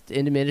fascist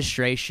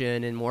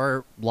administration and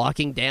more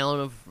locking down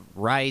of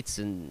rights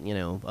and, you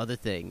know, other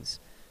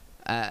things.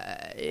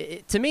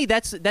 To me,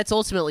 that's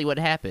ultimately what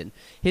happened.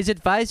 His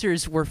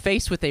advisors were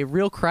faced with a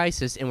real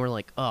crisis and were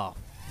like, oh,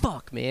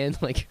 fuck, man.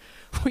 Like,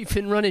 we've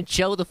been running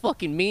Joe the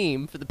fucking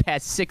meme for the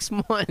past 6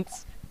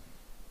 months.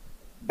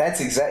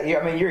 That's exactly.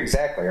 I mean, you're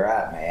exactly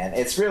right, man.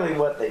 It's really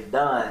what they've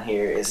done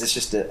here is it's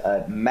just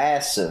a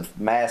massive,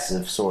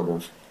 massive sort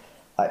of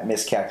like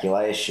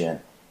miscalculation,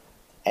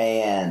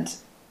 and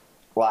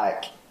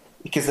like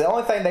because the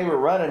only thing they were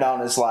running on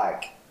is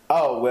like,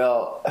 oh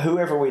well,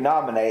 whoever we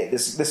nominate,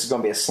 this is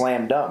going to be a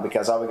slam dunk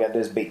because all we got to do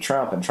is beat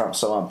Trump, and Trump's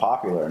so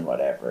unpopular and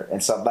whatever.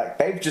 And so like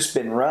they've just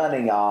been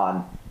running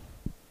on.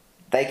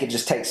 They could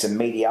just take some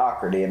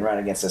mediocrity and run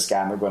against this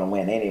guy and they're going to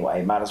win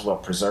anyway. Might as well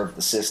preserve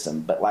the system.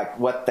 But, like,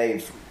 what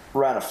they've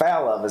run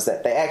afoul of is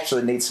that they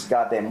actually need some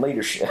goddamn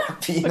leadership.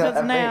 You know what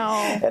I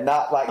mean? And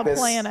not like this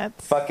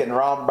fucking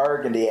Ron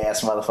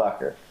Burgundy-ass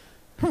motherfucker.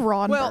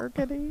 Ron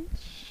Burgundy?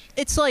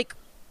 It's like...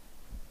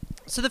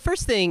 So the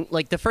first thing,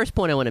 like, the first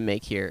point I want to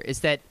make here is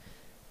that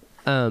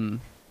the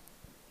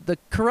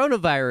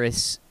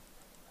coronavirus...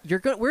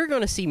 We're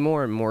going to see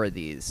more and more of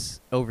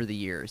these over the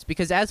years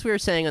because, as we were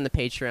saying on the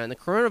Patreon, the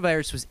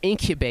coronavirus was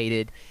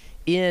incubated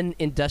in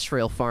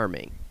industrial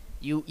farming.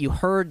 You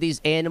herd these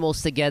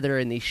animals together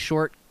in these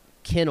short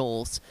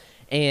kennels,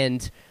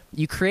 and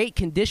you create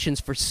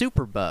conditions for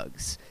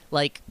superbugs.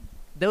 Like,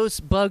 those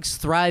bugs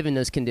thrive in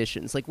those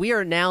conditions. Like, we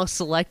are now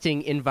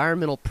selecting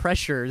environmental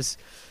pressures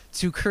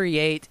to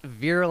create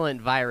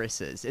virulent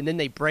viruses, and then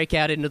they break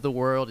out into the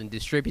world and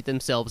distribute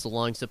themselves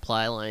along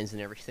supply lines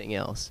and everything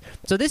else.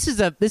 So this is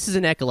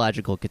an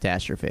ecological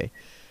catastrophe.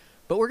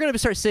 But we're going to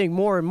start seeing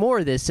more and more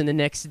of this in the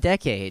next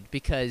decade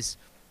because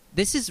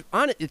this is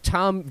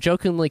Tom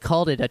jokingly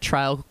called it a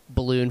trial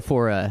balloon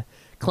for a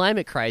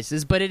climate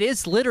crisis, but it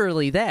is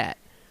literally that.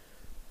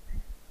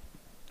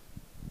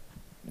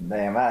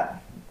 Damn, I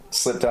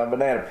slipped on a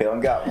banana peel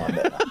and got one,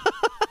 didn't I?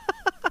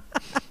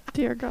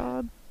 Dear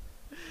God.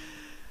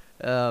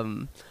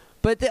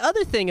 But the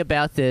other thing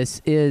about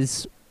this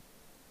is,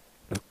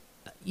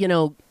 you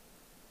know,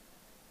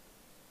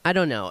 I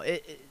don't know.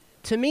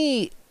 To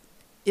me,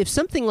 if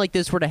something like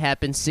this were to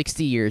happen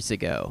 60 years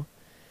ago,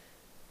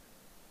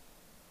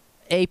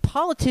 a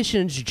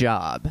politician's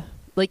job,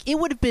 like, it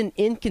would have been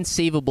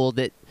inconceivable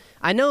that,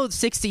 I know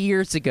 60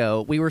 years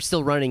ago, we were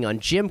still running on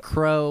Jim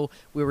Crow,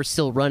 we were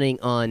still running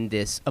on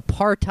this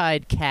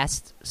apartheid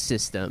caste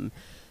system,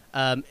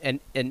 and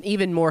an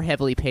even more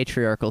heavily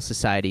patriarchal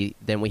society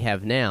than we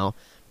have now.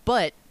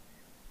 But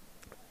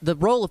the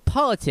role of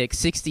politics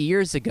 60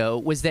 years ago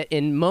was that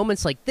in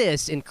moments like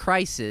this, in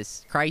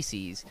crises,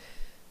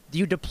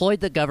 you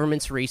deployed the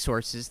government's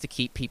resources to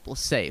keep people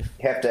safe.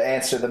 You have to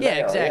answer the bell.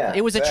 Yeah, exactly.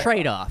 It was a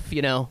trade-off,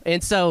 you know.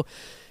 And so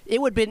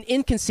it would have been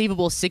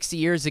inconceivable 60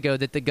 years ago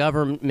that the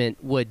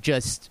government would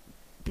just,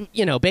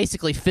 you know,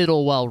 basically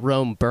fiddle while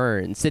Rome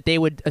burns, that they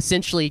would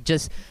essentially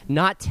just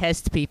not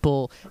test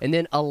people and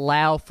then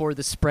allow for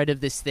the spread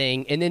of this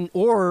thing, and then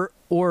or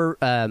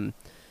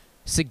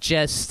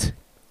suggest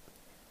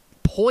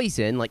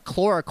poison like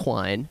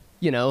chloroquine,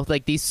 you know,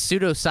 like these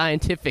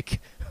pseudoscientific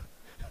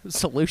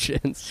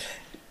solutions.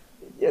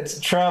 It's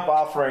Trump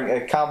offering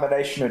a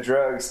combination of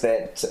drugs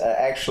that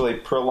actually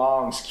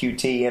prolongs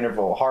QT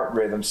interval heart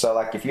rhythm. So,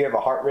 like, if you have a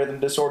heart rhythm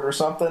disorder or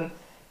something,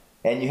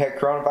 and you had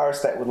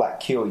coronavirus, that would,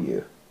 like, kill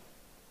you.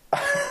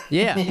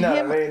 Yeah. You know what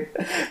I mean?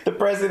 The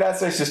president of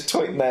the United States just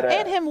tweeting that out.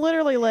 And him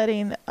literally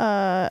letting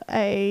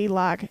a,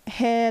 like,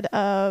 head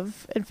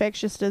of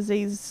infectious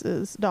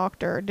diseases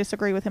doctor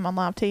disagree with him on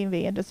live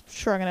TV and just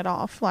shrugging it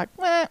off. Like,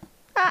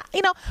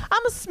 you know,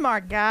 I'm a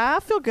smart guy. I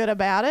feel good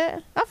about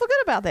it. I feel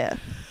good about that.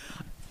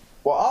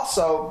 Well,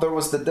 also, there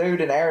was the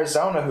dude in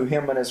Arizona who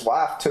him and his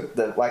wife took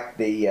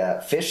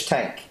the fish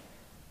tank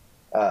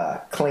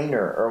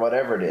cleaner or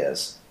whatever it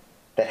is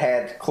that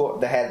had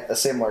a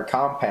similar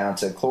compound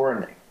to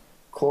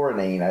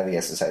chlorine, I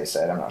guess is how you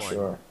say it. I'm not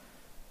sure.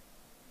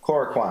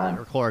 Chloroquine.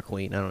 Or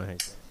chloroquine. I don't know how you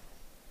say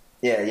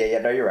it. Yeah.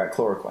 No, you're right.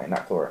 Chloroquine,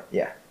 not chlor.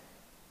 Yeah.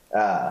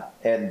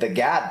 And the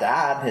guy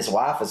died. His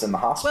wife is in the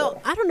hospital.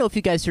 Well, I don't know if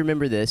you guys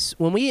remember this.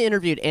 When we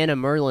interviewed Anna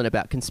Merlin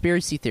about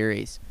conspiracy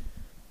theories,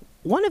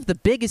 one of the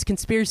biggest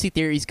conspiracy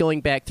theories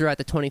going back throughout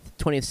the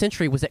 20th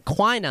century was that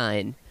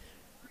quinine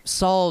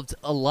solved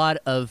a lot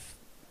of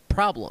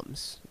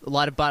problems.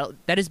 That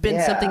has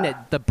been something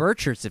that the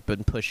Birchers have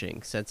been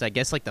pushing since, I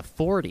guess, like the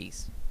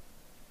 40s.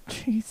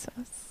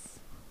 Jesus.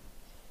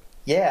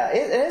 Yeah,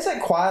 it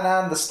isn't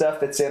quinine the stuff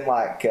that's in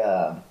like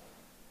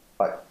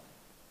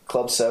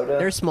club soda.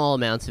 There's small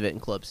amounts of it in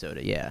club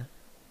soda, yeah.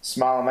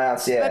 Small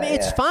amounts, yeah. I mean,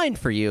 it's fine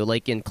for you,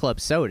 like in club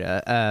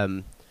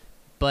soda,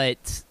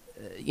 but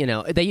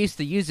they used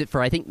to use it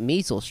for, I think,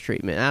 measles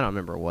treatment. I don't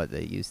remember what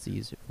they used to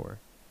use it for.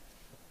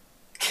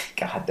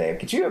 God damn!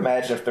 Could you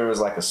imagine if there was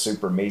like a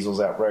super measles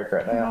outbreak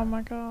right now? Oh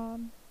my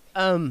god.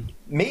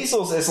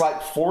 Measles is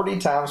like 40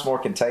 times more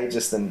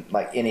contagious than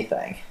like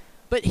anything.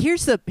 But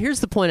here's the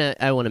point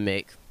I want to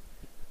make.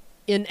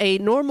 In a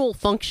normal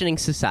functioning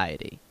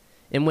society,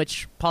 in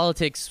which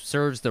politics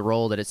serves the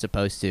role that it's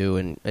supposed to,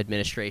 and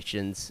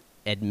administrations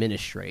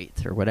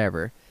administrate or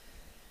whatever,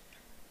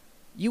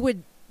 you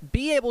would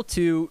be able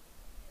to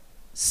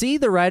see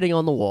the writing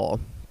on the wall,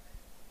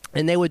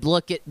 and they would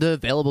look at the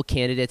available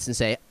candidates and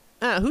say,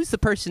 who's the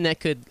person that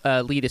could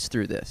lead us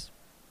through this?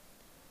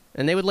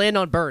 And they would land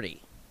on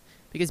Bernie,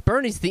 because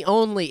Bernie's the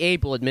only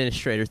able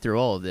administrator through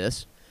all of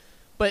this.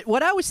 But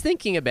what I was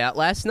thinking about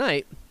last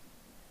night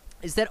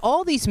is that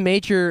all these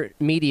major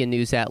media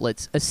news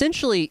outlets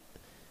essentially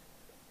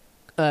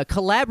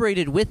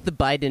collaborated with the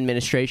Biden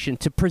administration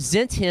to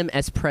present him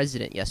as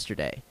president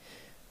yesterday.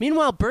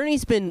 Meanwhile,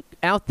 Bernie's been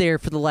out there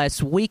for the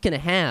last week and a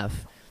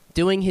half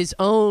doing his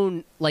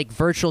own like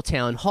virtual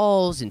town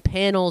halls and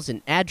panels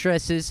and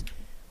addresses,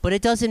 but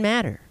it doesn't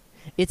matter.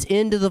 It's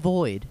into the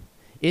void.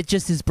 It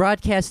just is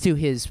broadcast to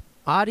his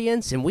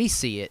audience, and we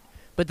see it,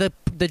 but the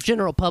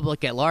general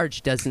public at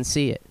large doesn't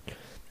see it.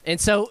 And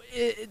so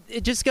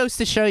it just goes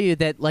to show you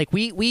that like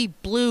we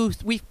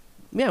pierced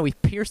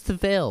the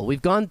veil.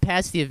 We've gone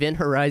past the event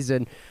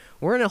horizon.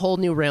 We're in a whole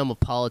new realm of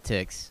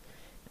politics,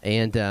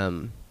 and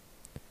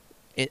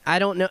I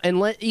don't know.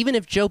 And even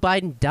if Joe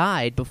Biden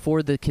died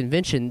before the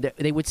convention,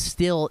 they would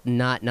still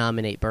not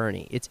nominate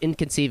Bernie. It's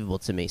inconceivable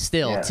to me.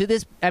 Still, to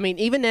this, I mean,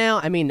 even now,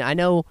 I mean, I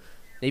know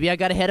maybe I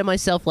got ahead of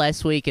myself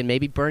last week, and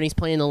maybe Bernie's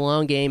playing the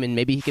long game, and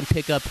maybe he can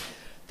pick up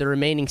the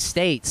remaining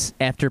states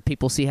after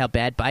people see how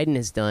bad Biden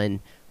has done.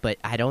 But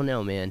I don't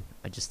know, man.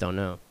 I just don't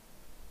know.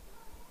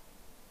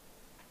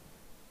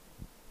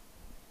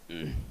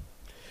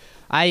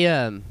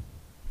 I've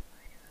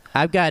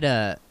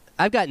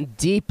gotten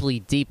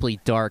deeply, deeply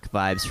dark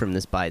vibes from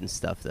this Biden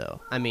stuff,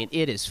 though. I mean,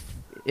 it's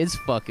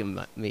fucking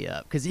me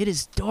up because it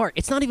is dark.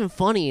 It's not even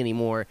funny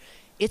anymore.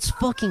 It's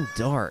fucking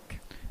dark.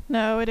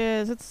 No, it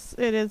is.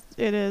 It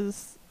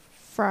is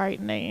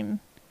frightening.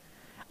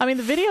 I mean,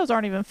 the videos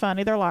aren't even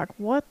funny. They're like,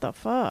 what the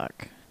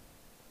fuck?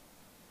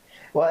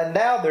 Well, and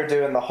now they're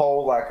doing the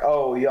whole like,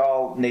 oh,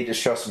 y'all need to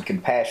show some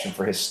compassion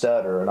for his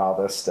stutter and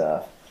all this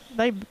stuff.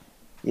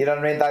 You know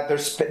what I mean? Like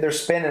they're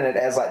spinning it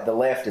as like the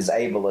left is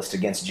ableist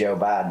against Joe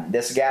Biden.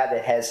 This guy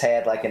that has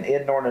had like an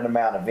inordinate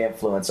amount of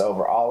influence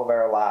over all of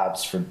our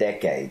lives for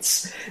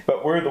decades,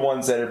 but we're the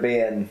ones that are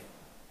being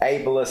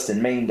ableist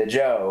and mean to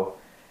Joe.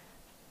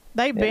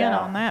 They've been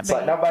on that. It's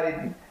like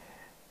nobody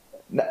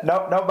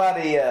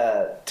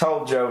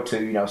told Joe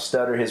to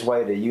stutter his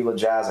way to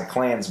eulogize a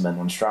Klansman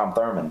when Strom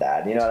Thurmond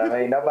died. You know what I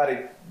mean?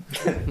 Nobody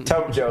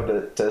told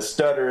Joe to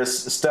stutter us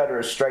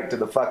straight to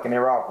the fucking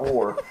Iraq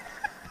War.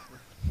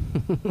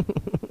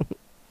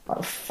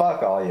 Oh,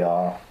 fuck all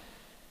y'all.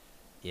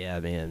 Yeah,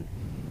 man.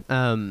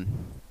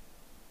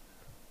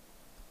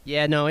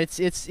 Yeah, no, it's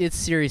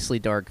seriously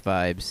dark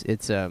vibes.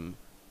 It's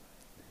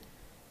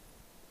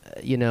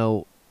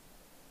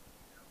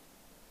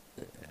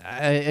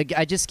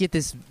I just get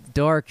this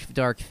dark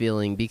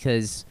feeling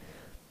because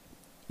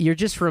you're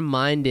just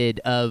reminded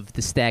of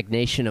the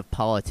stagnation of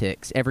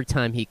politics every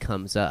time he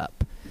comes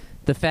up.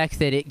 The fact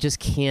that it just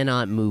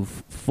cannot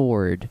move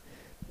forward.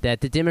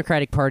 That the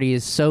Democratic Party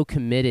is so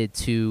committed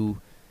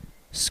to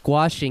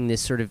squashing this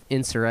sort of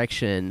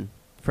insurrection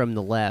from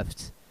the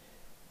left.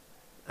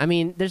 I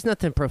mean, there's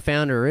nothing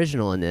profound or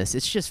original in this.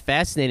 It's just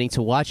fascinating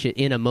to watch it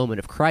in a moment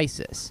of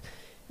crisis.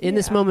 In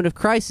this moment of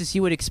crisis,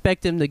 you would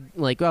expect them to be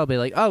like,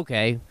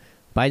 okay,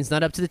 Biden's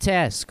not up to the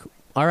task.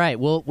 All right,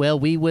 we'll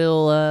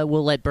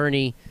let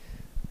Bernie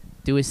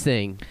do his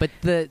thing. But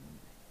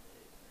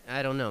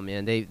I don't know,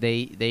 man.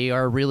 They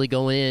are really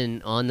going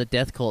in on the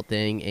death cult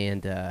thing,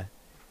 and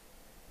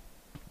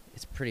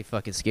it's pretty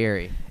fucking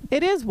scary.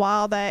 It is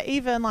wild that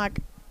even I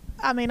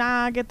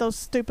get those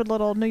stupid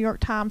little New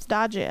York Times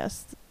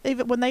digests.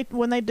 Even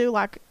when they do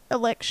like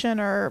election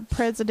or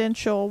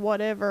presidential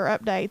whatever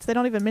updates, they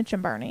don't even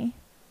mention Bernie.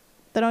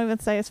 They don't even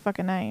say his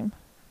fucking name.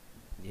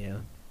 Yeah.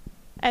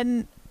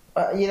 And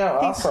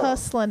he's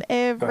hustling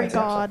every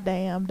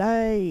goddamn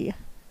day.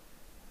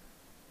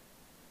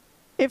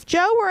 If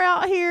Joe were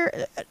out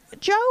here,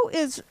 Joe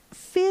is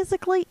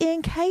physically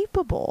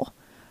incapable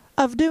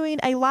of doing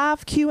a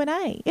live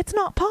Q&A. It's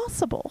not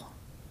possible.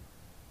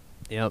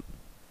 Yep.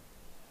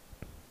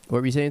 What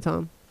were you saying,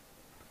 Tom?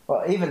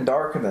 Well, even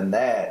darker than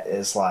that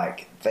is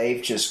like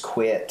they've just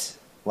quit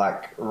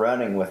like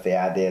running with the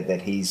idea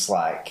that he's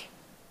like,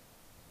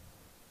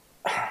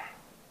 I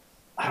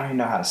don't even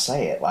know how to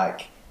say it.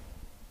 Like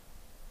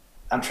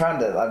I'm trying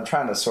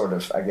to sort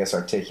of, I guess,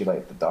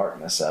 articulate the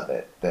darkness of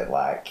it. That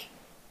like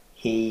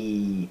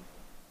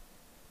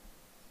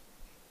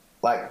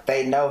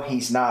they know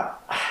he's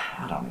not.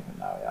 I don't even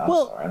know. I'm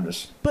sorry. I'm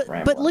just.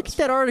 But look at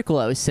that article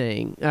I was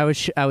saying. I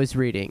was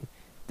reading.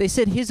 They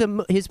said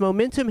his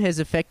momentum has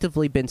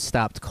effectively been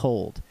stopped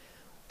cold.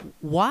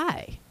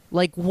 Why?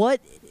 Like, what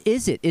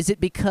is it? Is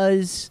it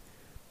because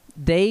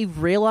they've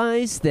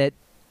realized that,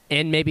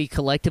 and maybe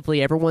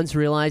collectively everyone's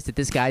realized that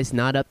this guy's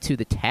not up to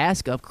the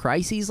task of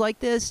crises like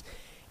this,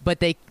 but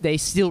they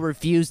still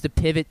refuse to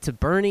pivot to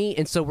Bernie,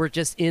 and so we're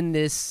just in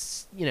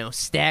this,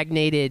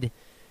 stagnated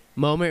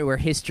moment where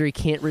history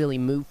can't really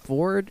move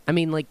forward? I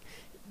mean, like,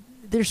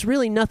 there's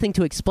really nothing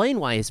to explain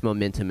why his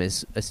momentum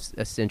is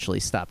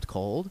essentially stopped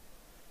cold.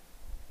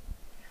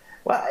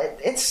 Well,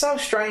 it's so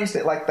strange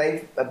that like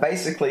they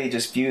basically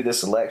just view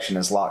this election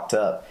as locked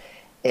up,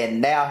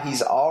 and now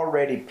he's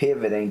already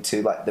pivoting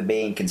to like the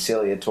being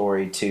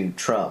conciliatory to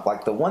Trump.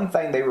 Like the one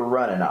thing they were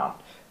running on,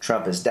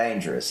 Trump is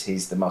dangerous.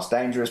 He's the most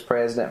dangerous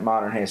president in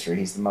modern history.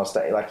 He's the most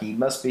he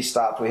must be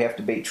stopped. We have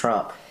to beat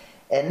Trump.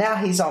 And now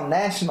he's on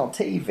national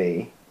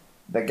TV,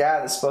 the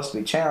guy that's supposed to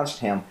be challenging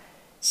him,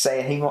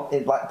 saying he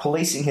like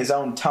policing his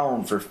own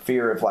tone for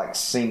fear of like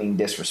seeming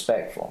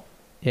disrespectful.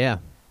 Yeah.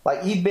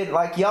 Like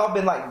y'all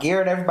been like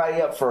gearing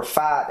everybody up for a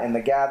fight, and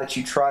the guy that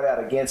you trot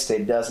out against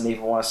him doesn't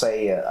even want to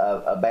say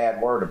a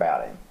bad word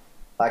about him.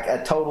 Like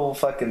a total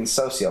fucking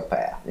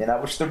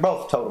sociopath, which they're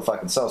both total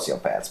fucking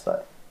sociopaths,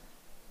 but.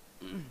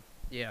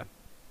 Yeah.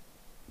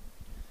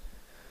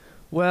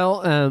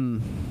 Well,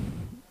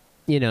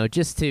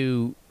 just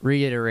to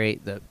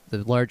reiterate the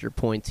larger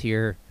points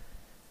here,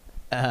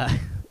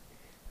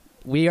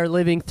 we are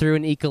living through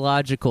an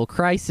ecological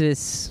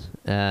crisis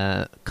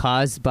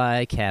caused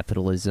by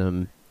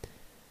capitalism.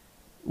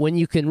 When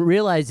you can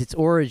realize its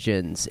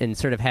origins and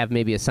sort of have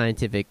maybe a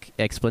scientific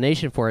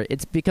explanation for it,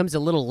 it becomes a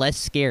little less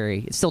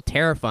scary. It's still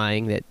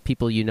terrifying that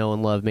people you know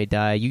and love may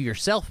die. You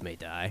yourself may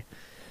die.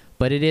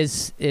 But it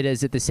is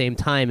at the same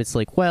time, it's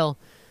like, well,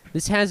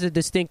 this has a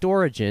distinct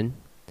origin.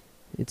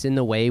 It's in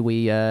the way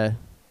we, run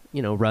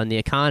the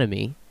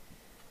economy.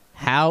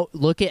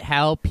 Look at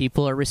how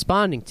people are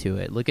responding to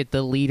it. Look at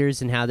the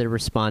leaders and how they're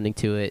responding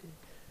to it.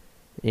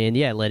 And,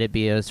 yeah, let it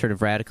be a sort of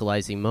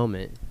radicalizing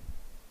moment.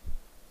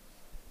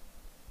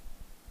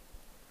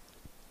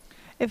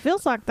 It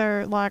feels like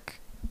they're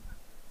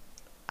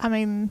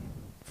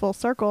full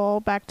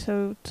circle back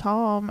to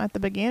Tom at the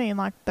beginning.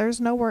 Like,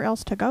 there's nowhere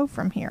else to go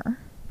from here.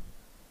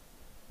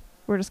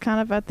 We're just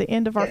kind of at the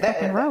end of our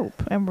fucking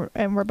rope, and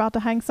we're about to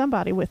hang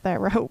somebody with that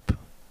rope.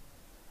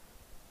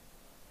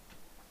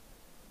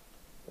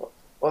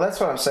 Well, that's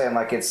what I'm saying.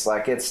 It's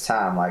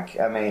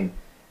time.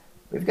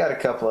 We've got a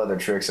couple other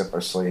tricks up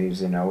our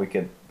sleeves. We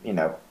could,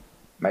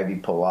 maybe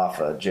pull off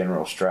a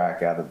general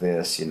strike out of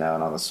this, and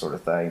all this sort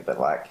of thing. But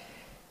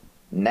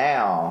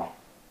now,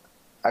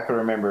 I can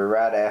remember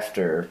right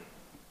after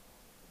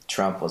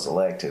Trump was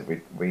elected,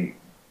 we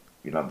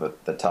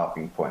the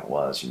talking point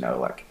was,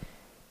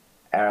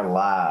 our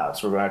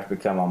lives, we're going to have to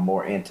become on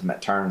more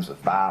intimate terms with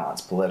violence,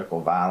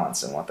 political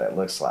violence, and what that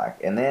looks like.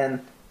 And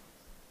then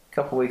a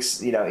couple weeks,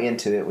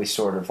 into it, we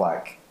sort of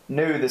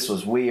knew this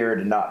was weird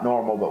and not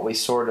normal, but we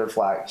sort of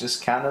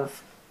just kind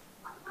of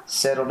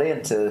settled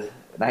into,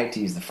 and I hate to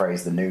use the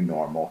phrase the new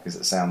normal because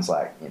it sounds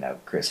like,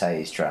 Chris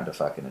Hayes trying to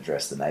fucking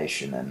address the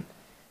nation and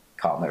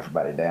calm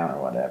everybody down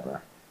or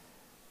whatever.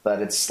 But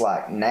it's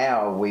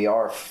now we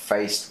are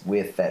faced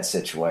with that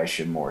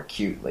situation more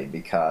acutely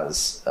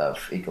because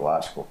of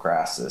ecological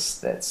crisis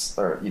this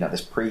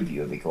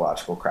preview of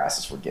ecological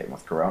crisis we're getting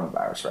with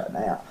coronavirus right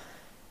now.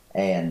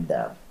 And,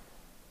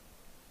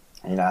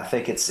 I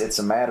think it's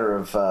a matter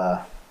of,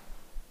 I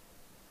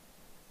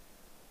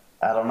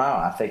don't know.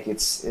 I think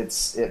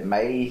it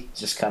may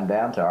just come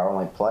down to our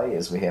only play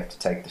is we have to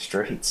take the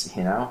streets,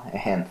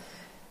 and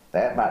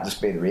that might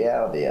just be the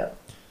reality of it.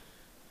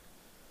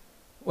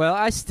 Well,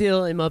 I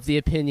still am of the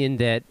opinion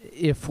that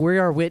if we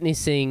are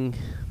witnessing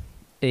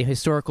a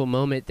historical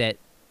moment that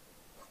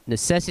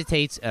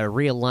necessitates a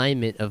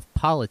realignment of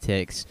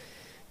politics,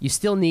 you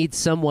still need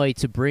some way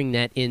to bring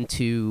that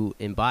into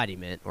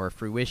embodiment or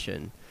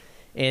fruition.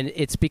 And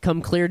it's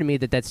become clear to me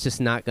that that's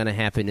just not going to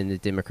happen in the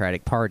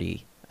Democratic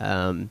Party.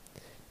 And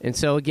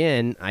so,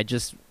 again, I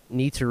just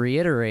need to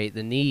reiterate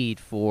the need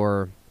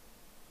for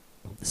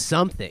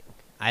something.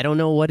 I don't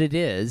know what it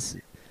is.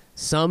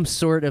 Some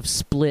sort of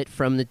split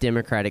from the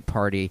Democratic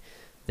Party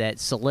that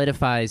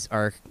solidifies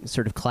our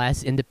sort of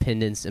class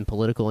independence and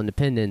political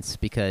independence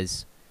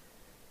because,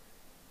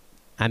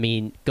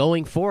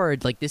 going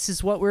forward, this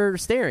is what we're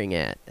staring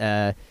at.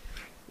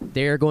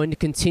 They're going to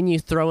continue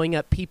throwing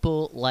up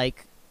people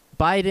like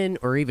Biden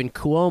or even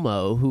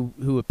Cuomo,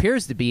 who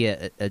appears to be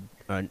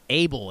an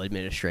able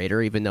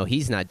administrator, even though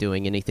he's not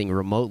doing anything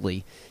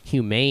remotely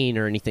humane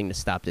or anything to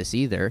stop this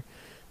either.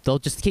 They'll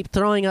just keep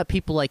throwing up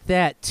people like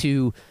that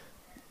to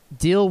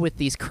deal with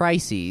these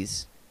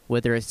crises,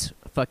 whether it's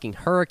fucking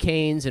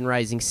hurricanes and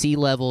rising sea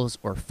levels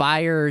or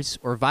fires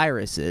or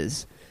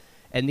viruses,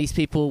 and these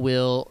people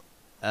will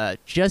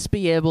just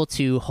be able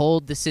to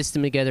hold the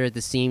system together at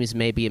the seams,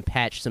 maybe, and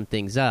patch some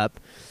things up.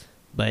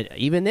 But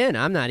even then,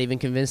 I'm not even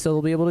convinced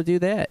they'll be able to do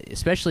that,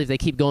 especially if they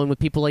keep going with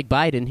people like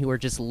Biden, who are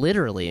just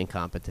literally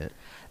incompetent.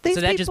 These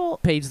so that people,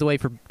 just paves the way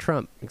for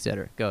Trump,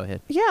 etc. Go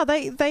ahead. Yeah,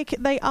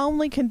 they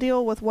only can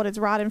deal with what is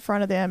right in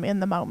front of them in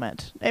the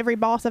moment. Every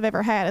boss I've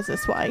ever had is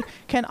this way.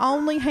 Can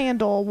only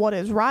handle what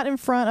is right in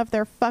front of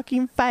their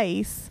fucking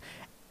face,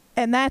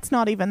 and that's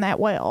not even that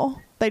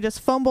well. They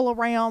just fumble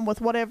around with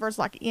whatever's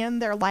like in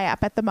their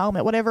lap at the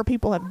moment, whatever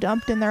people have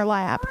dumped in their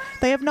lap.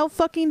 They have no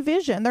fucking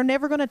vision. They're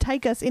never going to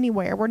take us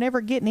anywhere. We're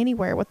never getting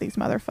anywhere with these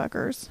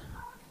motherfuckers.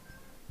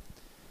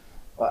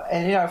 Well,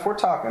 and if we're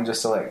talking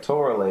just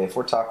electorally, if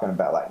we're talking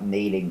about like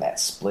needing that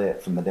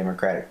split from the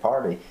Democratic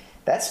Party,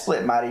 that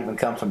split might even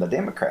come from the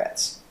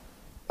Democrats.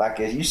 Like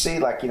as you see,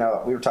 like we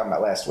were talking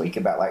about last week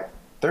about like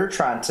they're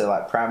trying to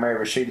like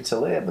primary Rashida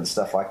Tlaib and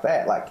stuff like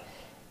that. Like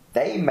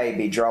they may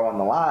be drawing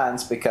the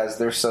lines because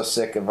they're so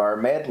sick of our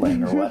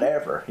meddling or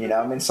whatever. You know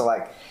what I mean? So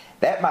like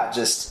that might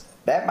just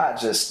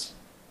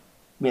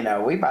we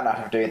might not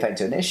have to do anything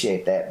to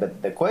initiate that,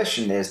 but the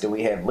question is, do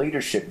we have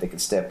leadership that can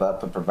step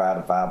up and provide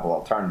a viable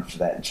alternative to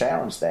that and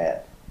challenge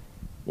that,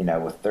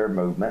 with their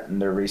movement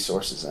and their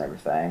resources and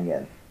everything?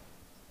 And,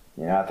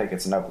 I think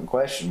it's an open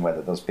question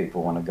whether those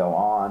people want to go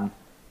on,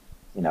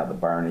 the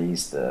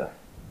Bernies, the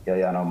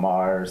Ilhan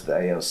Omars, the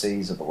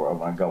AOCs of the world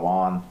want to go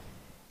on,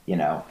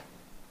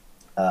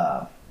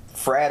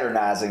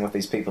 fraternizing with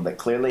these people that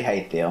clearly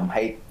hate them,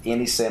 hate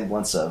any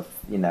semblance of,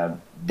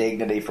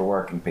 dignity for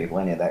working people,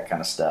 any of that kind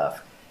of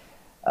stuff.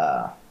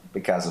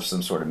 Because of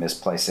some sort of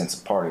misplaced sense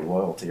of party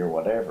loyalty or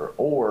whatever,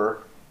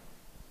 or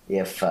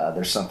if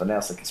there's something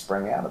else that can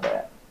spring out of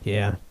that.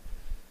 Yeah.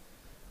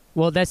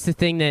 Well, that's the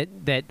thing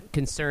that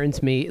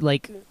concerns me.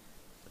 Like,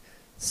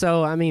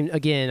 so, I mean,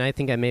 again, I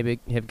think I maybe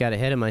have got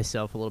ahead of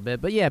myself a little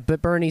bit. But, yeah,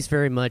 Bernie's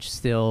very much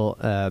still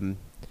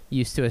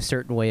used to a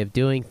certain way of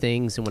doing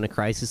things. And when a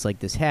crisis like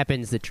this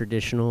happens, the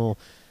traditional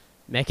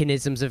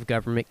mechanisms of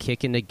government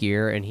kick into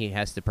gear, and he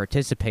has to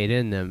participate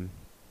in them.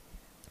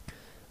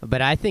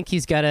 But I think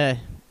he's got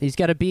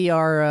to be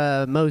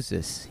our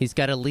Moses. He's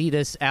got to lead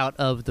us out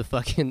of the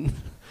fucking...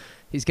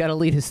 He's got to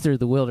lead us through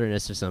the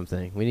wilderness or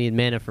something. We need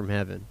manna from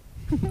heaven.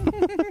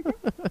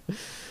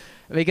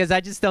 Because I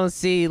just don't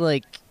see,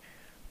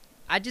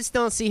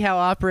 how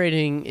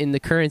operating in the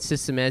current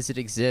system as it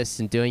exists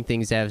and doing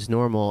things as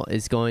normal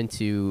is going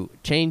to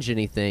change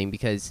anything,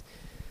 because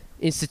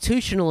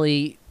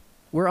institutionally,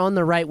 we're on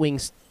the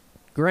right-wing's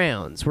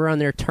grounds. We're on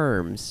their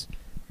terms.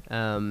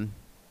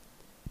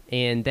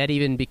 And that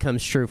even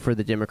becomes true for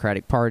the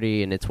Democratic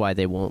Party, and it's why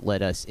they won't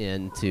let us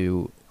in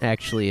to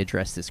actually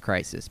address this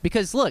crisis.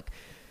 Because, look,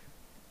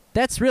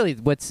 that's really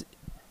what's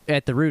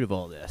at the root of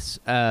all this.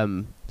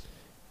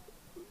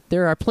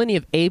 There are plenty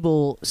of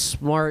able,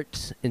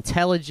 smart,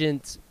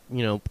 intelligent,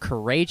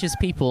 courageous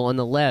people on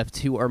the left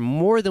who are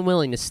more than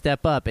willing to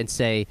step up and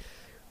say,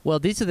 well,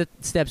 these are the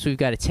steps we've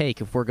got to take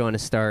if we're going to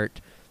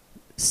start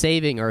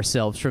saving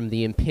ourselves from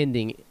the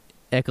impending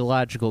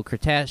ecological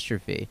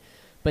catastrophe.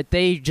 But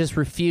they just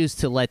refuse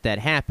to let that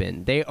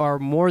happen. They are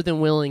more than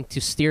willing to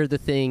steer the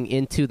thing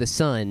into the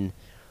sun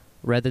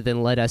rather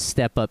than let us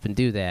step up and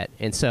do that.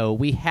 And so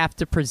we have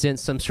to present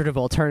some sort of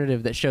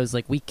alternative that shows,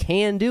 like, we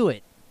can do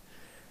it.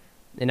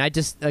 And I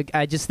just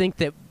think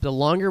that the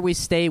longer we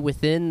stay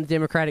within the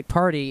Democratic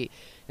Party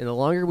and the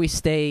longer we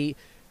stay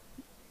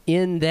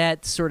in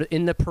that sort of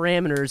in the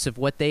parameters of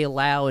what they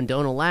allow and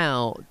don't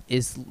allow,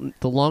 is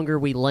the longer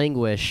we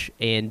languish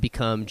and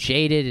become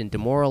jaded and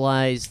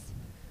demoralized.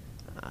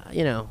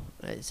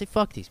 Say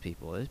fuck these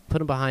people. Put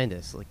them behind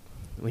us. Like,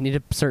 we need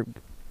to start.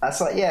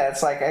 That's like, yeah.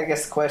 It's like, I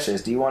guess the question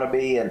is, do you want to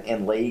be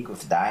in league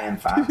with Dianne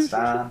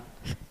Feinstein,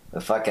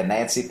 with fucking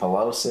Nancy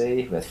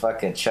Pelosi, with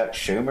fucking Chuck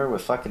Schumer,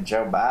 with fucking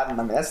Joe Biden?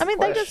 I mean, that's.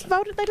 They just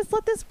voted. They just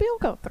let this bill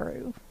go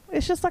through.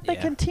 It's just like they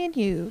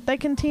continue. They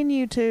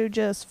continue to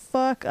just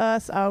fuck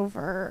us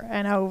over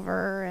and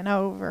over and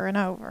over and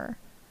over.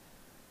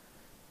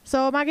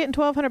 So, am I getting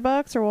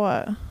 $1,200 or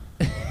what?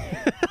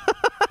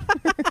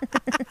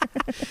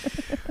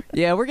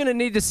 Yeah, we're going to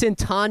need to send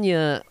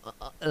Tanya,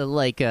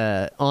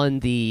 on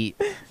the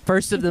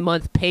first of the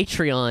month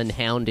Patreon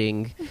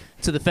hounding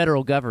to the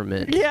federal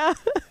government. Yeah.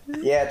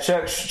 Yeah,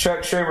 Chuck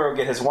Schumer will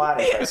get his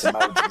whiny face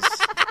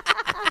emojis.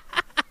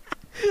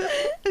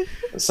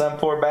 Some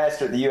poor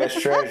bastard at the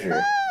U.S. Treasury.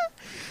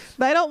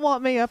 They don't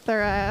want me up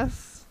their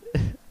ass.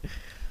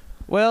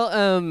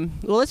 Well,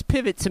 let's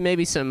pivot to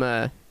maybe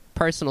some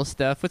personal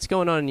stuff. What's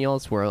going on in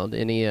y'all's world?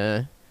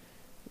 Tanya,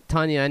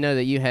 I know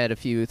that you had a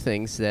few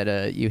things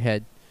that you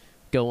had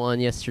go on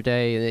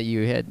yesterday, and that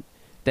you had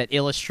that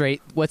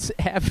illustrate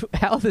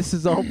how this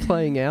is all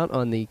playing out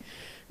on the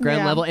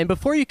ground level. And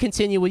before you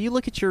continue, will you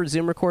look at your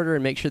Zoom recorder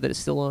and make sure that it's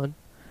still on?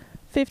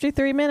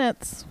 53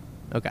 minutes.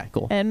 Okay,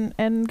 cool.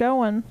 And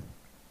going.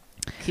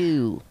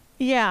 Cool.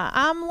 Yeah,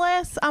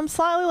 I'm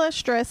slightly less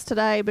stressed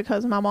today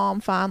because my mom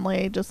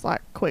finally just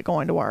quit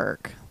going to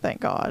work.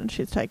 Thank God.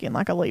 She's taking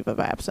a leave of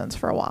absence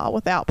for a while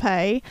without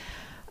pay.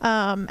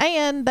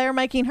 And they're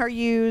making her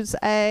use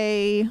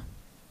a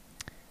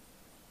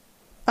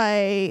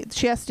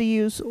she has to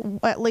use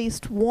at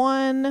least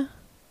one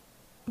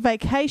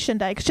vacation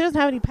day because she doesn't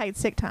have any paid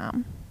sick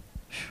time.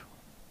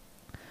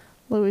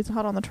 Louie's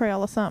hot on the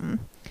trail of something.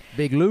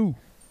 Big Lou.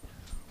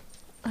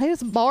 He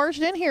just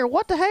barged in here.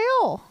 What the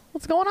hell?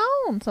 What's going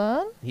on,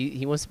 son?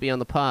 He wants to be on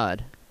the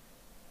pod.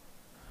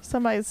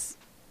 Somebody's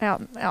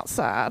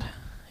outside.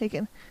 He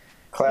can.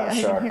 Cloud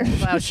he shark. can hear.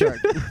 Cloud shark.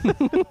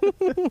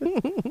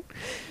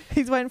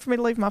 He's waiting for me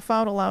to leave my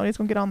phone alone. He's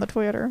gonna get on the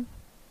Twitter.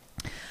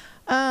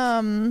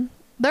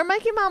 They're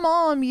making my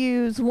mom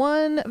use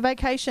one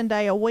vacation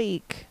day a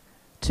week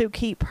to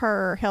keep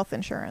her health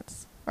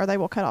insurance, or they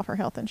will cut off her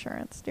health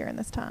insurance during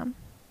this time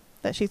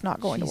that she's not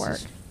going to work.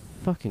 Jesus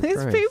fucking These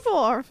Christ. people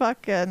are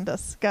fucking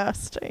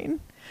disgusting.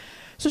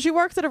 So she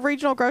works at a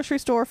regional grocery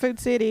store, Food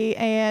City,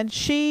 and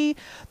she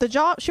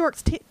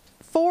works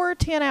 4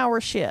 10-hour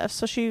shifts.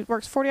 So she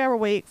works 40-hour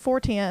week, 4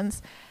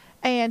 10s,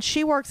 and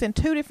she works in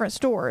 2 different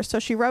stores. So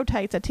she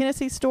rotates a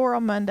Tennessee store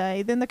on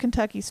Monday, then the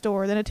Kentucky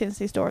store, then a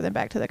Tennessee store, then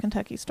back to the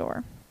Kentucky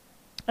store.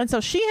 And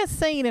so she has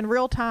seen in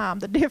real time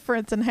the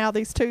difference in how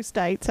these 2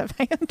 states have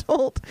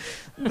handled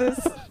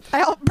this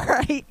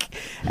outbreak,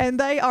 and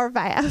they are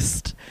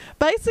vast.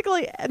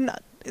 Basically,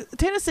 the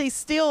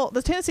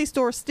Tennessee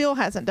store still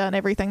hasn't done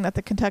everything that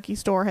the Kentucky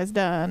store has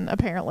done,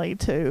 apparently,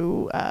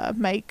 to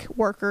make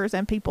workers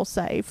and people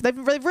safe.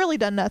 They've really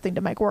done nothing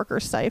to make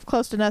workers safe,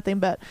 close to nothing,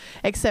 but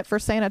except for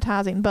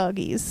sanitizing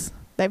buggies.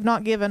 They've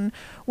not given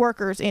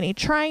workers any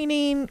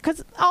training,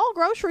 because all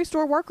grocery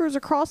store workers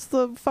across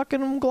the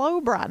fucking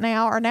globe right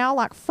now are now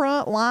like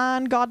front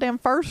line goddamn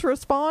first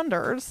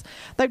responders.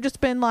 They've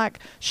just been like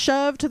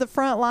shoved to the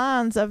front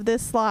lines of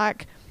this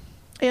like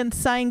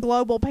insane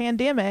global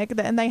pandemic,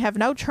 and they have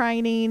no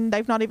training.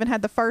 They've not even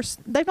had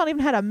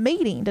a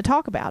meeting to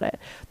talk about it.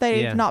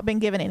 They've not been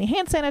given any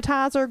hand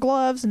sanitizer,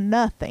 gloves,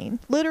 nothing.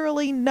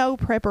 Literally no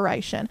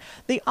preparation.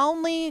 The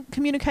only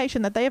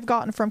communication that they have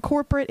gotten from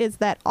corporate is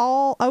that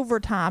all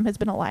overtime has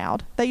been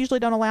allowed. They usually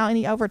don't allow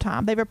any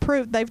overtime.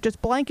 They've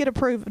just blanket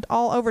approved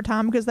all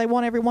overtime because they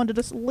want everyone to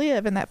just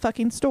live in that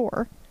fucking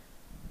store.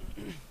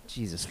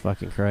 Jesus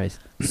fucking Christ.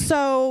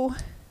 So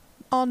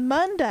on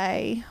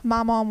Monday,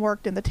 my mom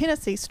worked in the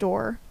Tennessee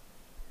store,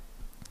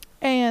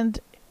 and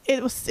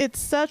it's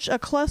such a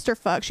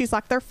clusterfuck. She's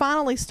like, they're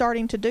finally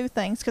starting to do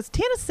things because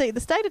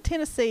the state of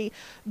Tennessee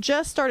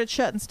just started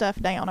shutting stuff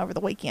down over the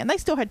weekend. They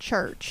still had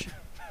church.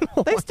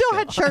 They still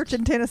had church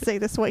in Tennessee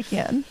this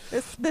weekend,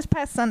 this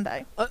past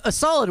Sunday. A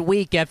solid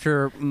week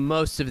after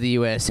most of the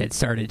U.S. had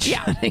started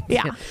shutting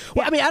Yeah. down.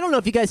 Well, I mean, I don't know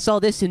if you guys saw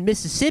this in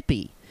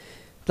Mississippi.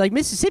 Like,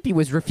 Mississippi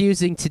was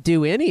refusing to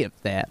do any of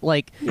that.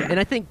 And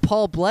I think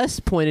Paul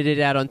Bless pointed it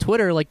out on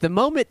Twitter. Like, the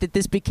moment that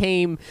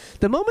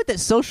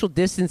social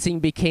distancing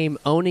became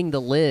owning the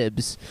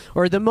libs,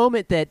 or the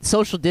moment that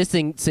social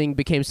distancing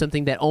became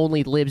something that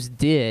only libs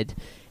did,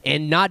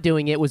 and not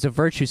doing it was a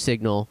virtue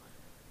signal,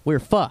 we're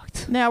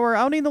fucked. Now we're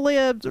owning the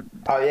libs.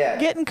 Oh yeah,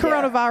 Getting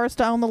coronavirus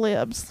to own the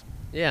libs.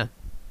 Yeah.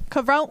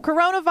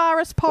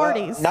 Coronavirus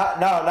parties. Well,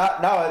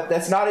 no.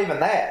 That's not even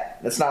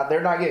that. That's not.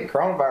 They're not getting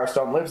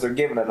coronavirus on lips. They're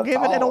giving it a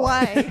Giving it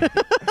away.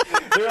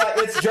 They're like,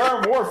 it's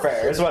germ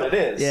warfare, is what it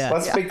is. Yeah.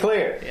 Let's be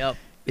clear. Yep.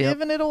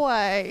 Giving it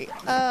away.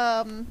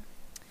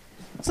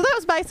 So that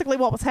was basically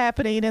what was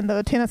happening in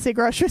the Tennessee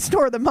grocery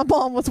store that my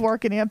mom was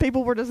working in.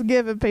 People were just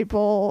giving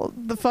people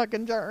the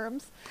fucking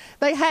germs.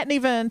 They hadn't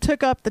even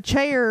took up the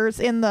chairs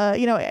in the,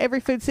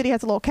 every Food City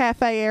has a little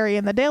cafe area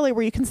in the deli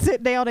where you can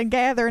sit down and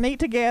gather and eat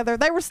together.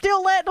 They were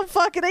still letting them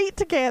fucking eat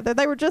together.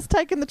 They were just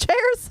taking the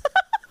chairs.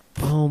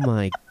 Oh,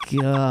 my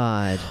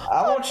God.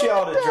 I want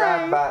y'all to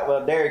drive by.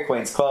 Well, Dairy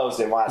Queen's closed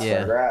in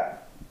Whitesburg, right?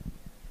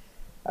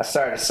 I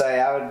started to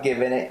say I would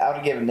give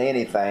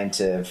anything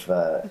to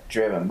have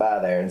driven by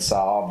there and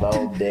saw all the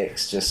old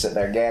dicks just sitting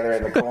there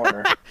gathering in the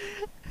corner,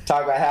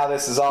 talk about how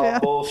this is all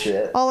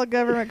bullshit. All a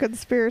government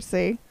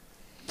conspiracy.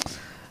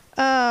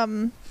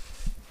 So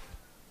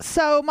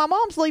my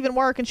mom's leaving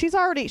work, and she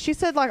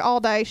said like all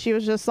day she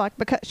was just like,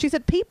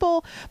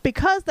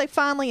 because they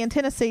finally in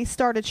Tennessee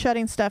started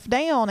shutting stuff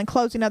down and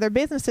closing other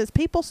businesses,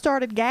 people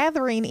started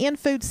gathering in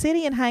Food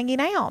City and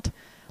hanging out.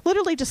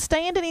 Literally just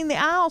standing in the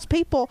aisles,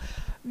 people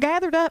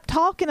gathered up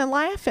talking and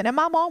laughing, and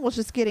my mom was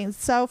just getting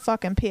so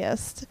fucking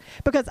pissed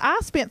because I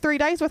spent 3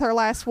 days with her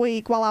last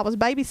week while I was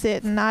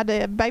babysitting. I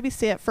did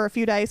babysit for a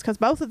few days because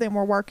both of them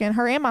were working,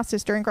 her and my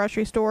sister, in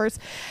grocery stores.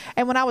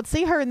 And when I would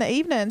see her in the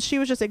evenings, she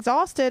was just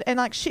exhausted, and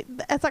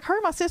it's like her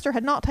and my sister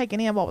had not taken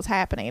in what was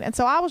happening. And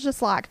so I was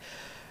just like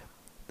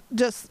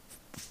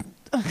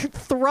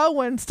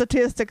throwing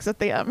statistics at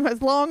them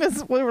as long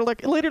as we were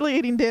like literally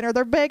eating dinner.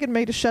 They're begging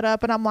me to shut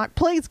up, and I'm like,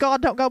 please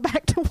God, don't go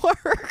back to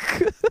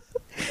work.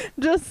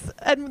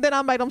 And then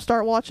I made them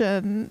start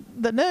watching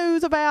the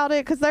news about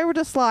it because they were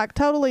just like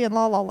totally in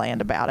la la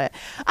land about it.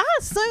 I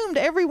assumed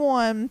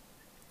everyone,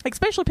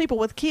 especially people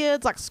with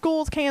kids, like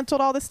schools canceled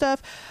all this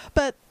stuff,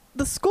 but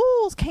the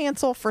schools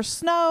cancel for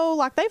snow.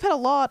 Like, they've had a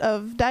lot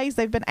of days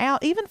they've been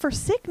out, even for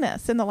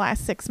sickness in the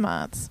last 6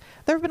 months.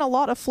 There have been a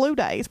lot of flu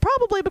days,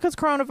 probably because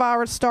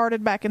coronavirus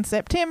started back in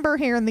September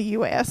here in the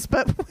U.S.,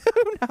 but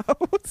who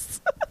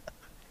knows?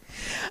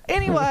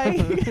 Anyway,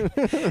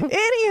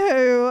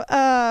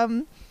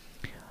 anywho,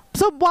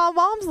 so while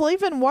mom's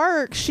leaving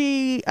work,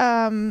 she's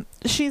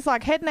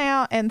like heading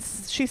out, and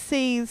she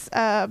sees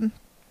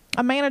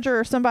a manager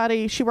or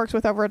somebody she works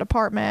with over a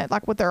department,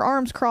 like with their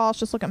arms crossed,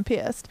 just looking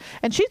pissed.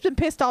 And she's been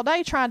pissed all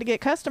day trying to get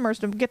customers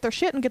to get their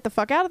shit and get the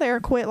fuck out of there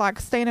and quit like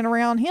standing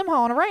around him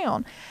hawing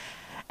around.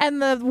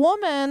 And the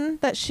woman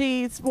that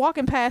she's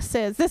walking past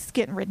says, "This is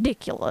getting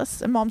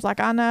ridiculous." And mom's like,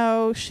 "I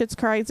know, shit's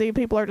crazy.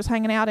 People are just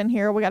hanging out in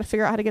here. We got to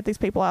figure out how to get these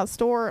people out of the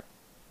store."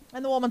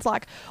 And the woman's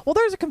like, "Well,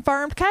 there's a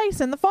confirmed case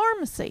in the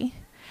pharmacy."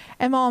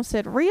 And mom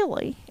said,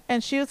 "Really?"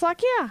 And she was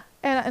like, "Yeah."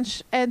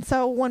 And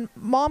so when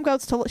mom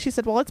goes to, she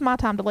said, "Well, it's my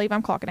time to leave.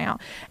 I'm clocking out."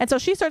 And so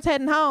she starts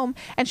heading home,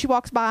 and she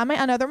walks by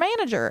another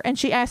manager, and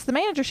she asked the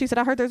manager, she said,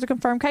 "I heard there's a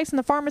confirmed case in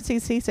the pharmacy."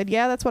 He said,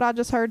 "Yeah, that's what I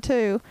just heard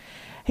too."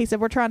 He said,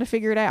 "We're trying to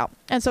figure it out."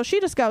 And so she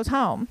just goes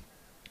home.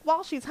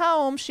 While she's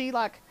home, she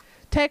like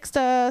texts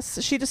us.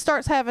 She just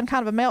starts having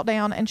kind of a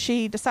meltdown, and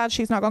she decides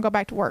she's not going to go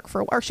back to work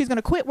or she's going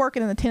to quit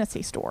working in the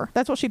Tennessee store.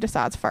 That's what she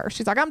decides first.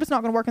 She's like, "I'm just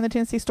not going to work in the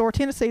Tennessee store.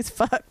 Tennessee's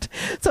fucked."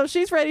 So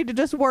she's ready to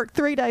just work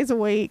 3 days a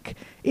week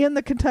in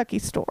the Kentucky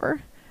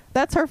store.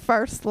 That's her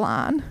first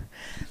line.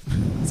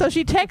 So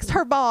she texts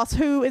her boss,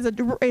 who's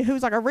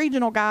like a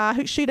regional guy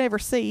who she never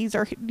sees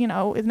or, you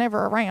know, is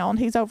never around.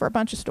 He's over a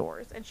bunch of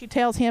stores. And she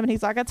tells him, and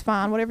he's like, "That's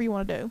fine, whatever you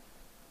want to do."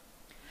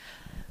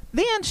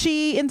 Then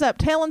she ends up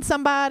telling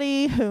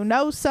somebody who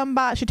knows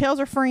somebody. She tells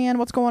her friend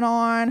what's going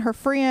on. Her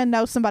friend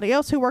knows somebody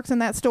else who works in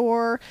that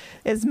store,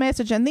 is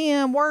messaging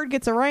them. Word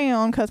gets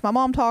around because my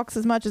mom talks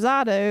as much as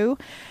I do.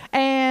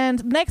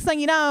 And next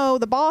thing you know,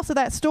 the boss of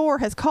that store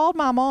has called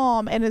my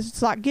mom and is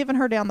just like giving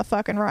her down the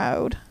fucking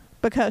road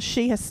because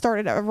she has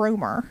started a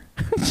rumor.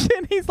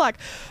 And he's like,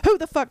 "Who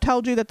the fuck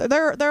told you that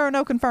there are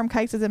no confirmed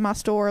cases in my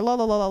store?" La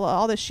la la la la,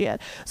 all this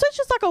shit. So it's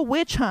just like a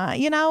witch hunt,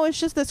 you know. It's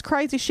just this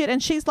crazy shit.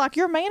 And she's like,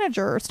 "Your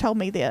managers told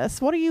me this.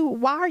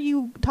 Why are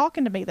you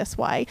talking to me this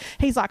way?"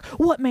 He's like,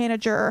 "What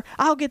manager?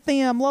 I'll get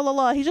them." La la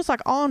la. He's just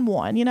like on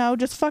one, you know,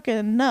 just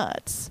fucking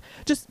nuts.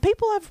 Just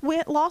people have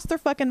lost their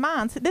fucking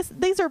minds.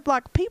 These are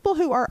like people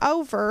who are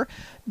over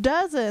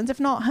dozens, if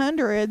not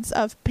hundreds,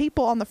 of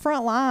people on the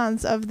front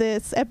lines of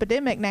this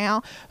epidemic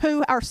now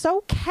who are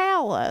so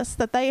callous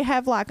that they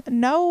have like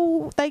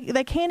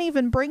they can't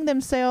even bring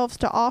themselves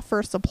to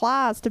offer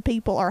supplies to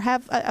people or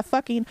have a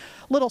fucking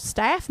little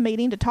staff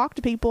meeting to talk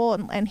to people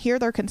and hear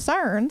their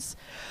concerns.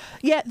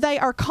 Yet they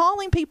are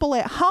calling people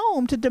at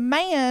home to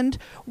demand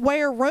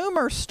where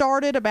rumors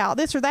started about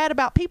this or that,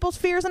 about people's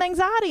fears and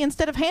anxiety,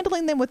 instead of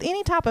handling them with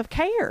any type of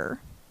care.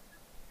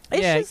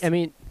 I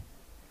mean,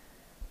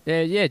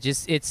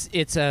 just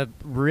it's a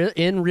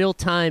in real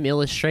time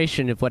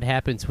illustration of what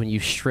happens when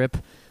you strip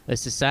a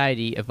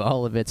society of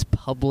all of its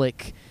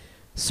public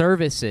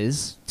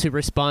services to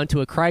respond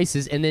to a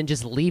crisis and then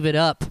just leave it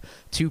up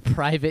to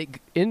private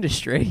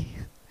industry.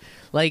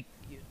 Like,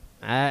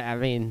 I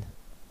mean,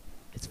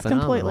 it's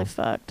phenomenal. Completely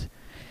fucked.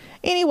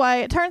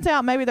 Anyway, it turns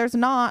out maybe there's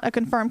not a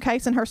confirmed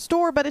case in her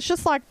store, but it's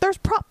just like there's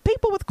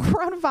people with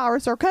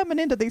coronavirus are coming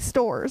into these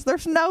stores.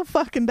 There's no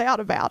fucking doubt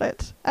about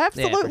it.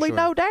 Absolutely sure.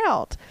 No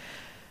doubt.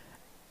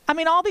 I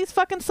mean, all these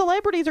fucking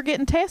celebrities are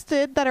getting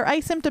tested that are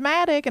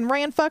asymptomatic, and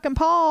Rand fucking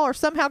Paul are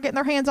somehow getting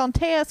their hands on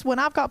tests when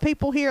I've got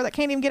people here that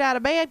can't even get out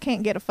of bed,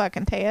 can't get a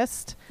fucking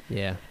test.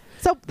 Yeah.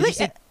 So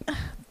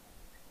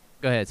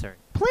Go ahead, sorry.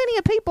 Plenty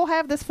of people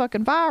have this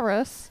fucking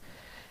virus.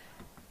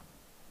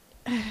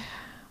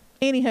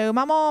 Anywho,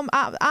 my mom,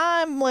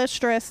 I'm less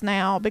stressed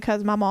now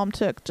because my mom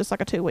took just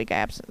like a 2-week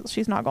absence.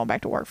 She's not going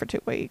back to work for 2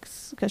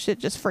 weeks because shit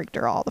just freaked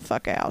her all the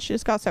fuck out. She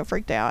just got so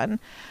freaked out. And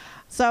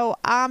so,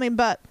 I mean,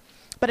 but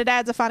it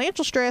adds a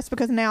financial stress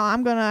because now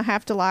I'm going to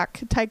have to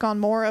like take on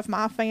more of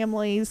my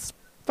family's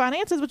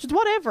finances, which is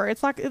whatever.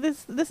 It's like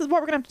this is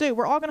what we're going to have to do.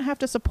 We're all going to have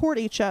to support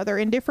each other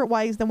in different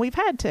ways than we've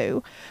had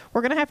to.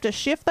 We're going to have to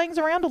shift things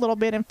around a little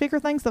bit and figure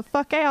things the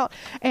fuck out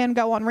and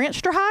go on rent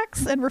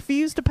strikes and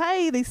refuse to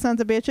pay these sons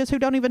of bitches who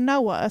don't even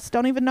know us,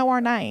 don't even know our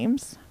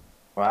names.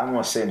 Well, I'm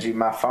going to send you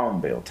my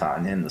phone bill,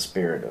 Tanya, in the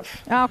spirit of...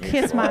 I'll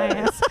kiss my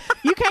ass.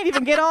 You can't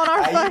even get on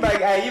our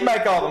phone. You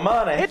make all the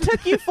money. It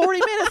took you 40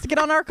 minutes to get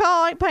on our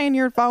call. I ain't paying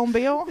your phone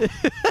bill.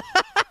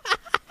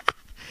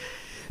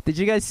 Did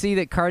you guys see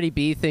that Cardi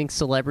B thinks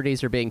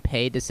celebrities are being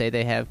paid to say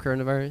they have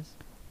coronavirus?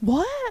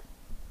 What?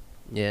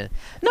 Yeah.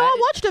 No, I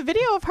watched a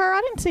video of her.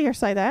 I didn't see her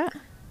say that.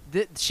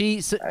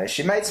 She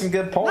made some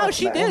good points. No,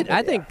 she did.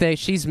 I think that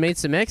she's made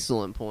some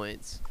excellent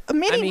points.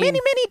 Many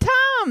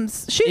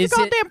times. She's a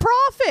goddamn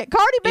prophet.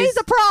 Cardi B's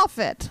a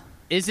prophet.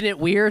 Isn't it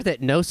weird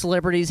that no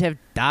celebrities have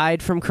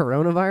died from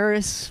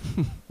coronavirus?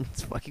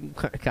 It's fucking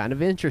kind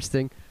of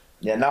interesting.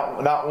 Yeah,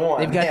 not one.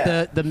 They've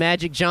got the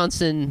Magic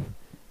Johnson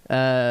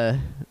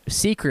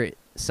secret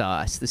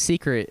sauce, the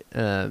secret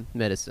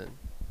medicine.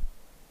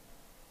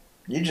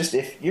 You're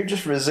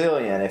just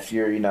resilient if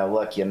you're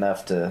lucky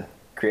enough to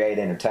create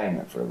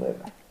entertainment for a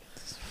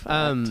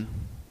living.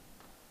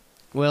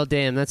 Well,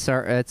 damn, that's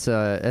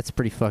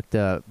pretty fucked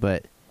up.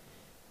 But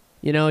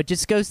it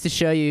just goes to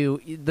show you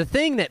the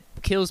thing that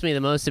kills me the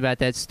most about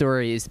that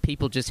story is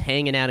people just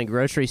hanging out in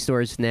grocery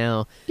stores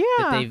now,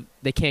 Yeah.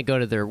 they can't go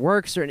to their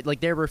works or like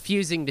they're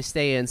refusing to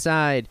stay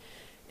inside.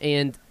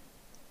 And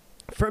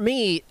for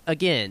me,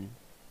 again,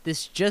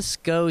 this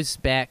just goes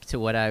back to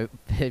what I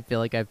feel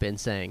like I've been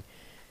saying.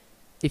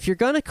 If you're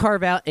going to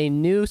carve out a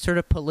new sort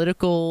of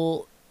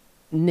political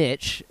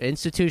niche,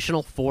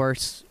 institutional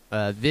force,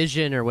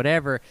 vision, or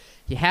whatever,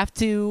 you have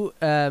to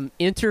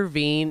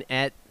intervene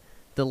at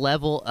the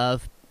level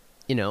of,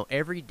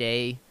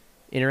 everyday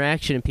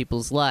interaction in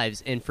people's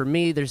lives. And for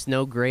me, there's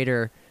no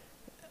greater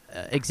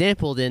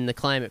example than the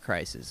climate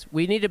crisis.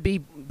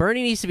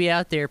 Bernie needs to be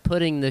out there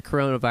putting the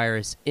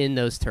coronavirus in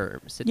those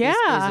terms. This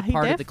is a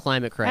part of the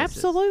climate crisis.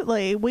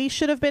 Absolutely. We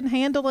should have been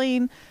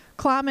handling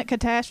climate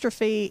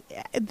catastrophe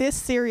this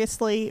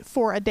seriously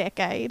for a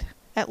decade,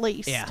 at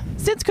least. Yeah.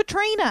 Since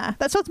Katrina.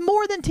 So it's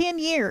more than 10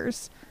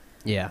 years.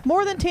 Yeah.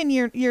 More than 10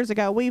 years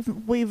ago,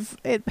 we've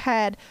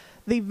had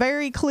the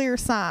very clear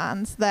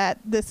signs that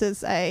this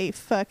is a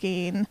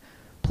fucking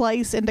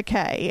place in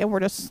decay, and we're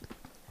just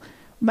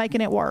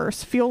making it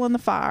worse, fueling the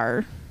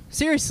fire.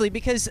 Seriously,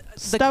 because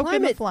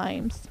stoking the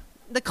flames.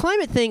 The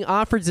climate thing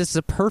offers us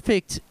a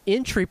perfect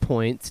entry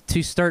point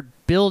to start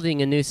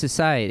building a new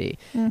society.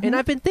 Mm-hmm. And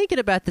I've been thinking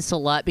about this a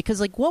lot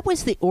because, what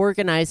was the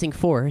organizing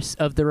force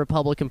of the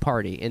Republican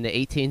Party in the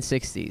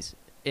 1850s?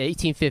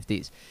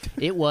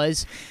 It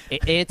was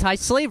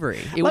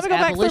anti-slavery. Let me go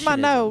back through my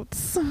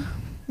notes.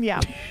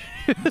 Yeah.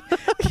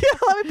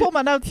 Let me pull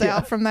my notes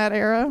out from that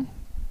era.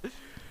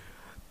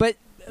 But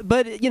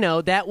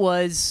that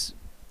was...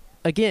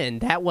 Again,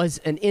 that was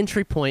an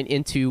entry point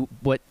into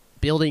what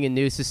building a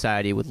new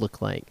society would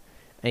look like.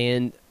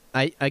 And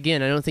I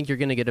don't think you're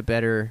going to get a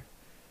better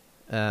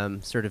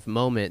sort of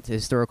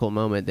historical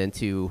moment, than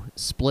to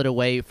split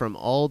away from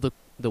all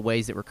the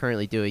ways that we're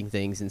currently doing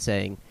things and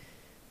saying,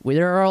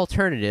 there are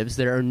alternatives,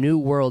 there are new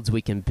worlds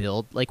we can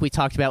build. Like we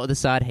talked about with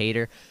Assad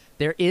Hader,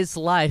 there is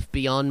life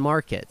beyond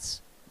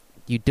markets.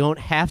 You don't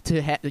have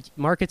to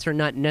markets are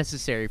not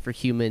necessary for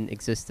human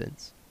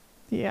existence.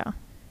 Yeah.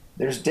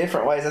 There's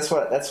different ways. That's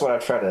what I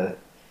try to.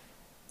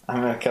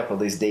 I'm in a couple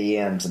of these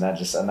DMs, and I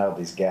know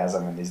these guys.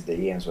 I'm in these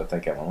DMs would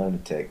think I'm a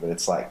lunatic, but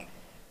it's like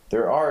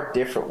there are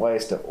different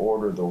ways to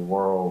order the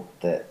world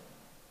that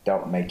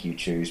don't make you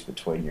choose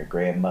between your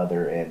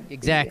grandmother and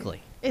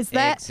exactly. Is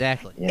that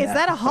exactly? Is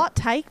that a hot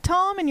take,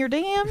 Tom, in your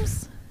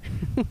DMs?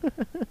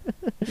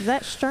 Is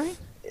that straight?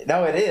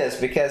 No, it is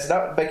because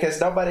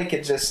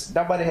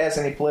nobody has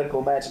any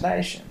political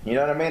imagination. You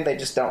know what I mean? They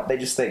just don't. They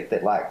just think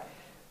that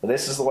well,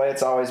 this is the way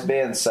it's always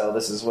been, so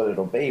this is what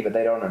it'll be. But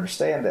they don't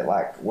understand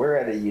that, we're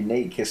at a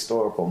unique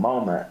historical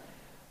moment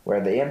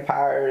where the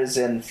empire is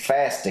in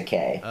fast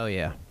decay. Oh,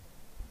 yeah.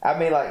 I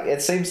mean,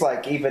 it seems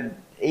like even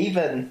we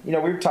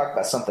were talking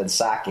about something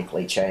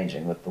psychically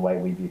changing with the way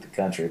we view the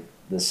country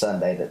this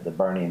Sunday that the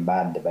Bernie and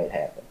Biden debate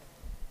happened.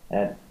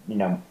 And,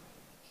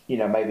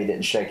 maybe it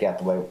didn't shake out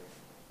the way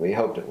we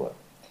hoped it would.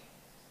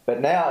 But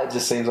now it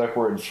just seems like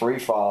we're in free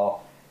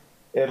fall.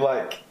 It,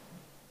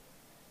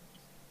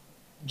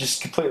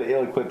 just completely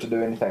ill-equipped to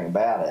do anything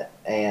about it.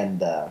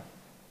 And I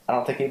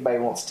don't think anybody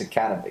wants to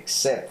kind of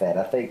accept that.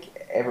 I think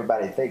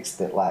everybody thinks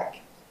that,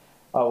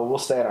 we'll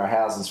stay in our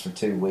houses for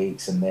 2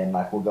 weeks, and then,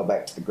 we'll go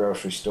back to the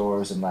grocery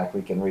stores, and,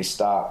 we can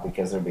restock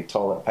because there'll be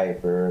toilet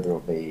paper, there'll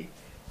be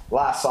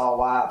Lysol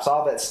wipes,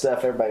 all that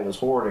stuff everybody was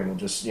hoarding will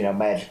just,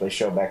 magically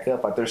show back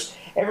up.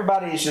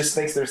 Everybody just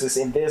thinks there's this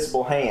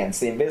invisible hand. It's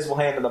the invisible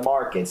hand of the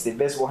markets, the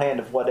invisible hand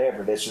of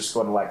whatever that's just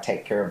going to,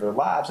 take care of their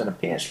lives in a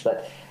pinch.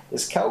 But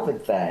this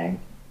COVID thing,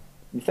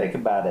 you think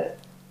about it,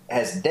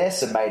 has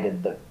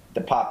decimated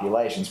the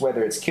populations,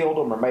 whether it's killed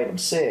them or made them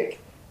sick,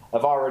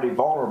 of already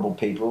vulnerable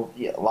people.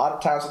 A lot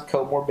of times with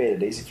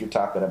comorbidities, if you're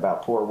talking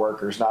about poor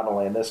workers, not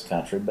only in this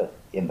country, but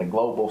in the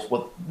global,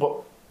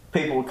 what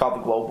people would call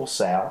the global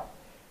south,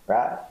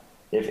 right?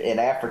 If in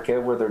Africa,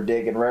 where they're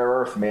digging rare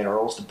earth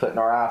minerals to put in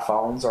our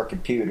iPhones, our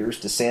computers,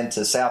 to send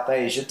to South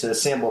Asia, to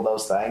assemble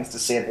those things, to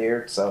send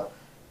here, so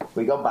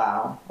we go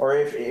buy them. Or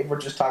if we're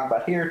just talking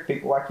about here,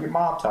 people like your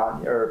mom,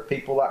 Tanya, or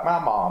people like my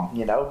mom,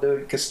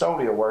 doing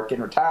custodial work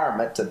in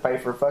retirement to pay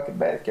for a fucking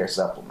Medicare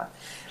supplement.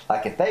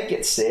 If they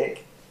get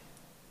sick,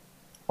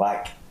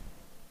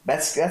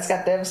 that's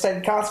got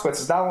devastating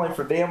consequences, not only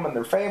for them and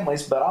their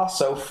families, but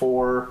also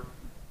for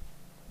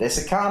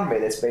this economy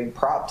that's being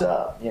propped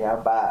up,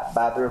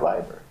 by their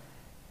labor.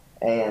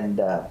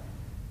 And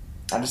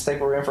I just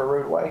think we're in for a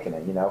rude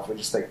awakening, if we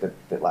just think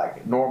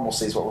that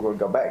normalcy is what we're going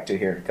to go back to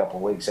here in a couple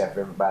of weeks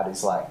after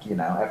everybody's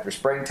after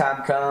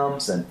springtime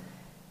comes and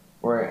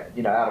we're,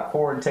 out of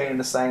quarantine,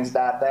 this thing's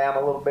died down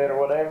a little bit or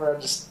whatever. I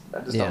just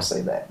don't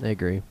see that. I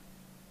agree.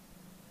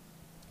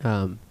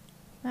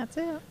 That's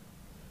it.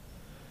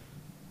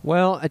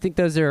 Well, I think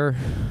those are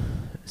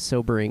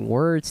sobering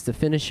words to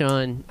finish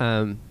on.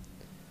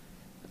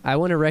 I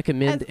want to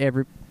recommend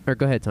or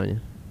go ahead, Tanya.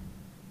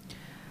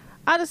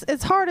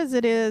 As hard as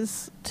it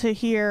is to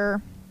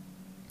hear,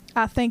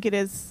 I think it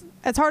is,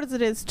 as hard as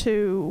it is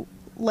to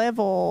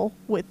level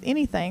with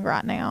anything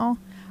right now,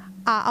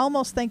 I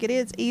almost think it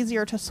is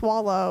easier to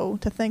swallow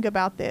to think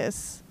about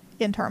this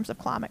in terms of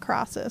climate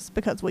crisis,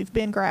 because we've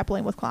been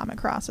grappling with climate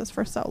crisis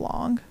for so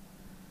long.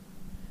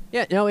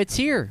 Yeah, no, it's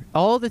here.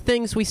 All the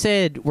things we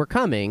said were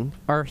coming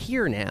are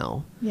here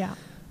now. Yeah.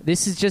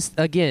 This is just,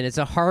 again, it's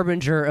a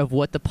harbinger of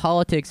what the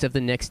politics of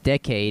the next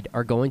decade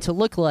are going to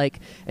look like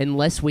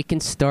unless we can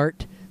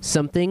start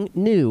something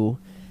new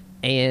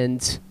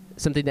and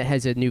something that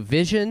has a new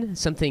vision,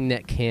 something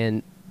that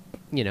can,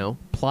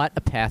 plot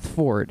a path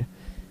forward.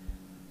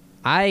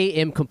 I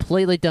am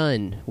completely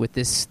done with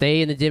this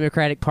stay in the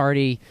Democratic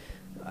Party.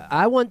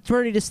 I want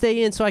Bernie to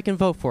stay in so I can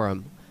vote for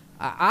him.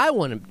 I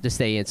want him to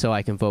stay in so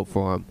I can vote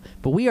for him.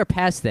 But we are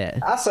past that.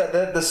 I said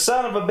that the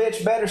son of a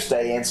bitch better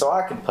stay in so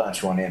I can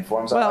punch one in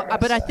for him.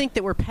 I think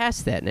that we're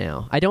past that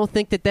now. I don't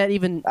think that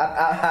even...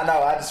 I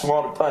know. I just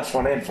want to punch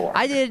one in for him.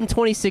 I did in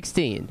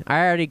 2016.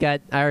 I already got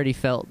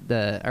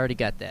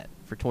that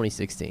for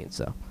 2016.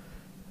 So,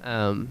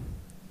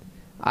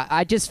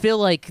 I just feel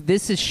like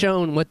this has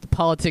shown what the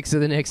politics of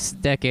the next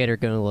decade are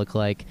going to look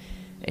like.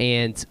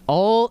 And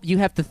you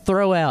have to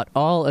throw out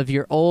all of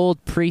your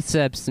old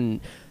precepts and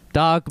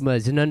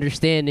dogmas and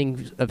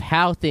understanding of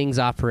how things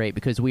operate,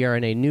 because we are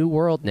in a new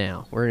world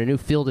now. We're in a new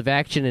field of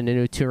action and a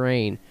new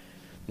terrain.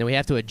 And we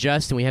have to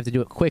adjust, and we have to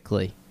do it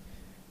quickly.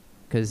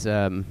 Because,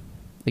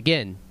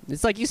 again,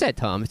 it's like you said,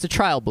 Tom, it's a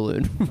trial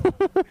balloon.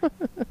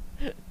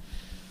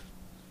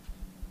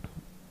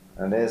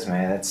 It is,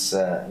 man. It's,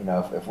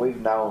 if we've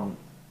known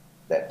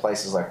that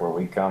places like where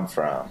we come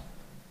from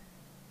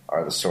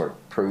are the sort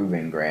of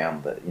proving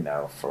ground that,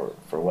 for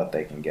what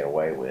they can get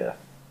away with,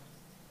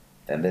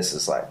 then this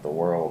is like the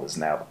world is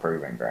now the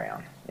proving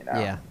ground,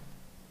 Yeah.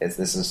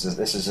 This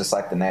is just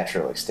like the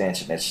natural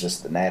extension. It's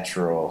just the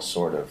natural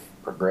sort of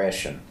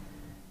progression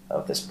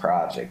of this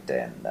project,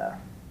 and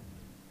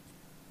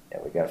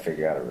we got to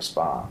figure out a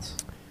response.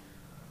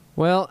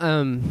 Well,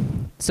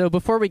 so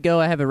before we go,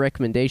 I have a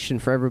recommendation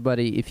for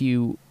everybody. If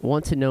you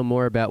want to know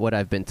more about what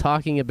I've been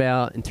talking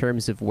about in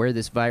terms of where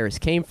this virus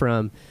came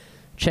from,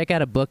 check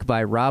out a book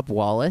by Rob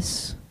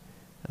Wallace,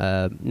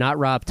 not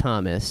Rob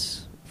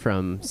Thomas,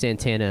 from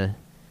Santana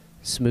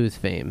Smooth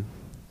fame.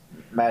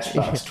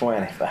 Matchbox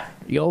 20.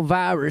 Your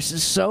virus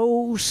is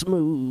so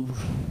smooth.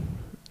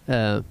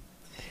 It's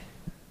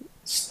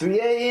 3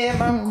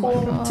 a.m. I'm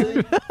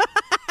quarantined.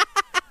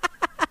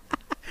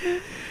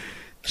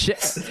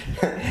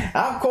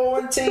 I'm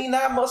quarantined.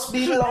 I must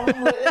be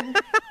lonely.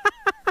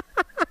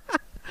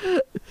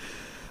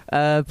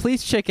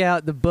 Please check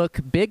out the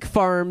book Big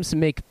Farms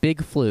Make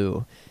Big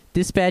Flu.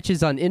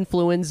 Dispatches on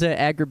Influenza,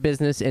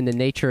 Agribusiness, and the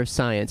Nature of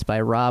Science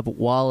by Rob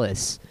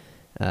Wallace.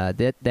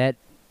 That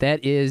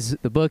is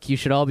the book you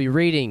should all be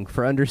reading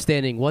for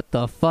understanding what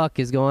the fuck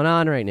is going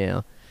on right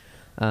now.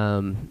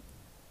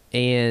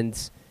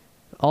 And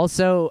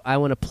also, I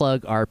want to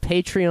plug our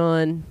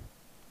Patreon,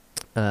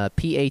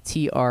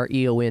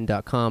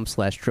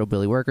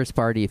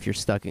 patreon.com/TrillbillyWorkersParty if you're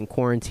stuck in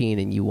quarantine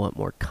and you want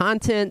more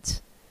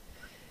content.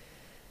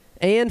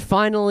 And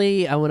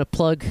finally, I want to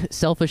plug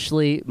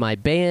selfishly my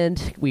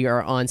band. We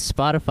are on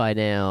Spotify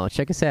now.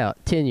 Check us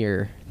out.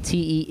 Tenure.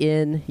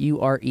 Tenure.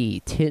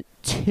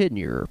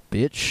 Tenure,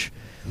 bitch.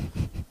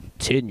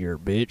 Tenure,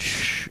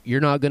 bitch. You're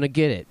not going to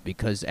get it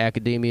because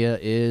academia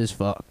is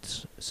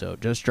fucked. So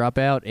just drop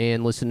out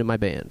and listen to my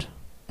band.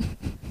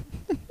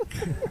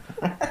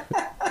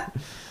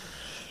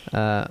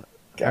 All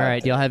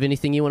right. Do y'all have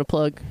anything you want to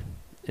plug?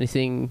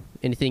 Anything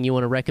you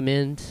want to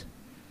recommend?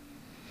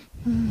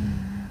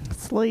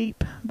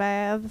 Sleep,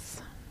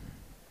 baths,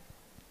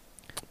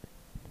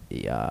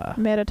 Yeah.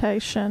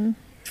 meditation.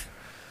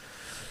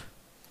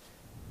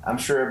 I'm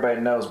sure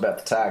everybody knows about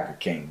the Tiger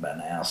King by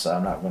now, so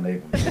I'm not going to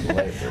even belabor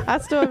it. I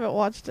still haven't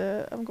watched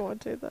it. I'm going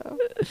to, though.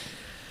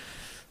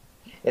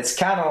 It's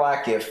kind of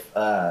like if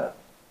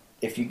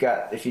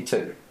you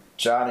took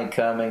Johnny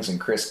Cummings and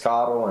Chris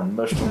Cottle and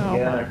mushed them Oh,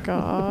 together. my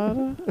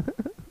God.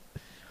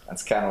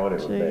 That's kind of what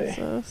it would be.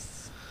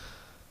 Jesus.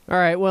 All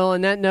right. Well,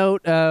 on that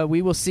note,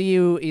 we will see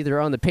you either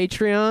on the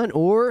Patreon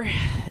or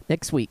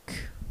next week.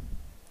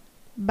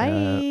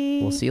 Bye.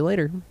 We'll see you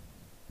later.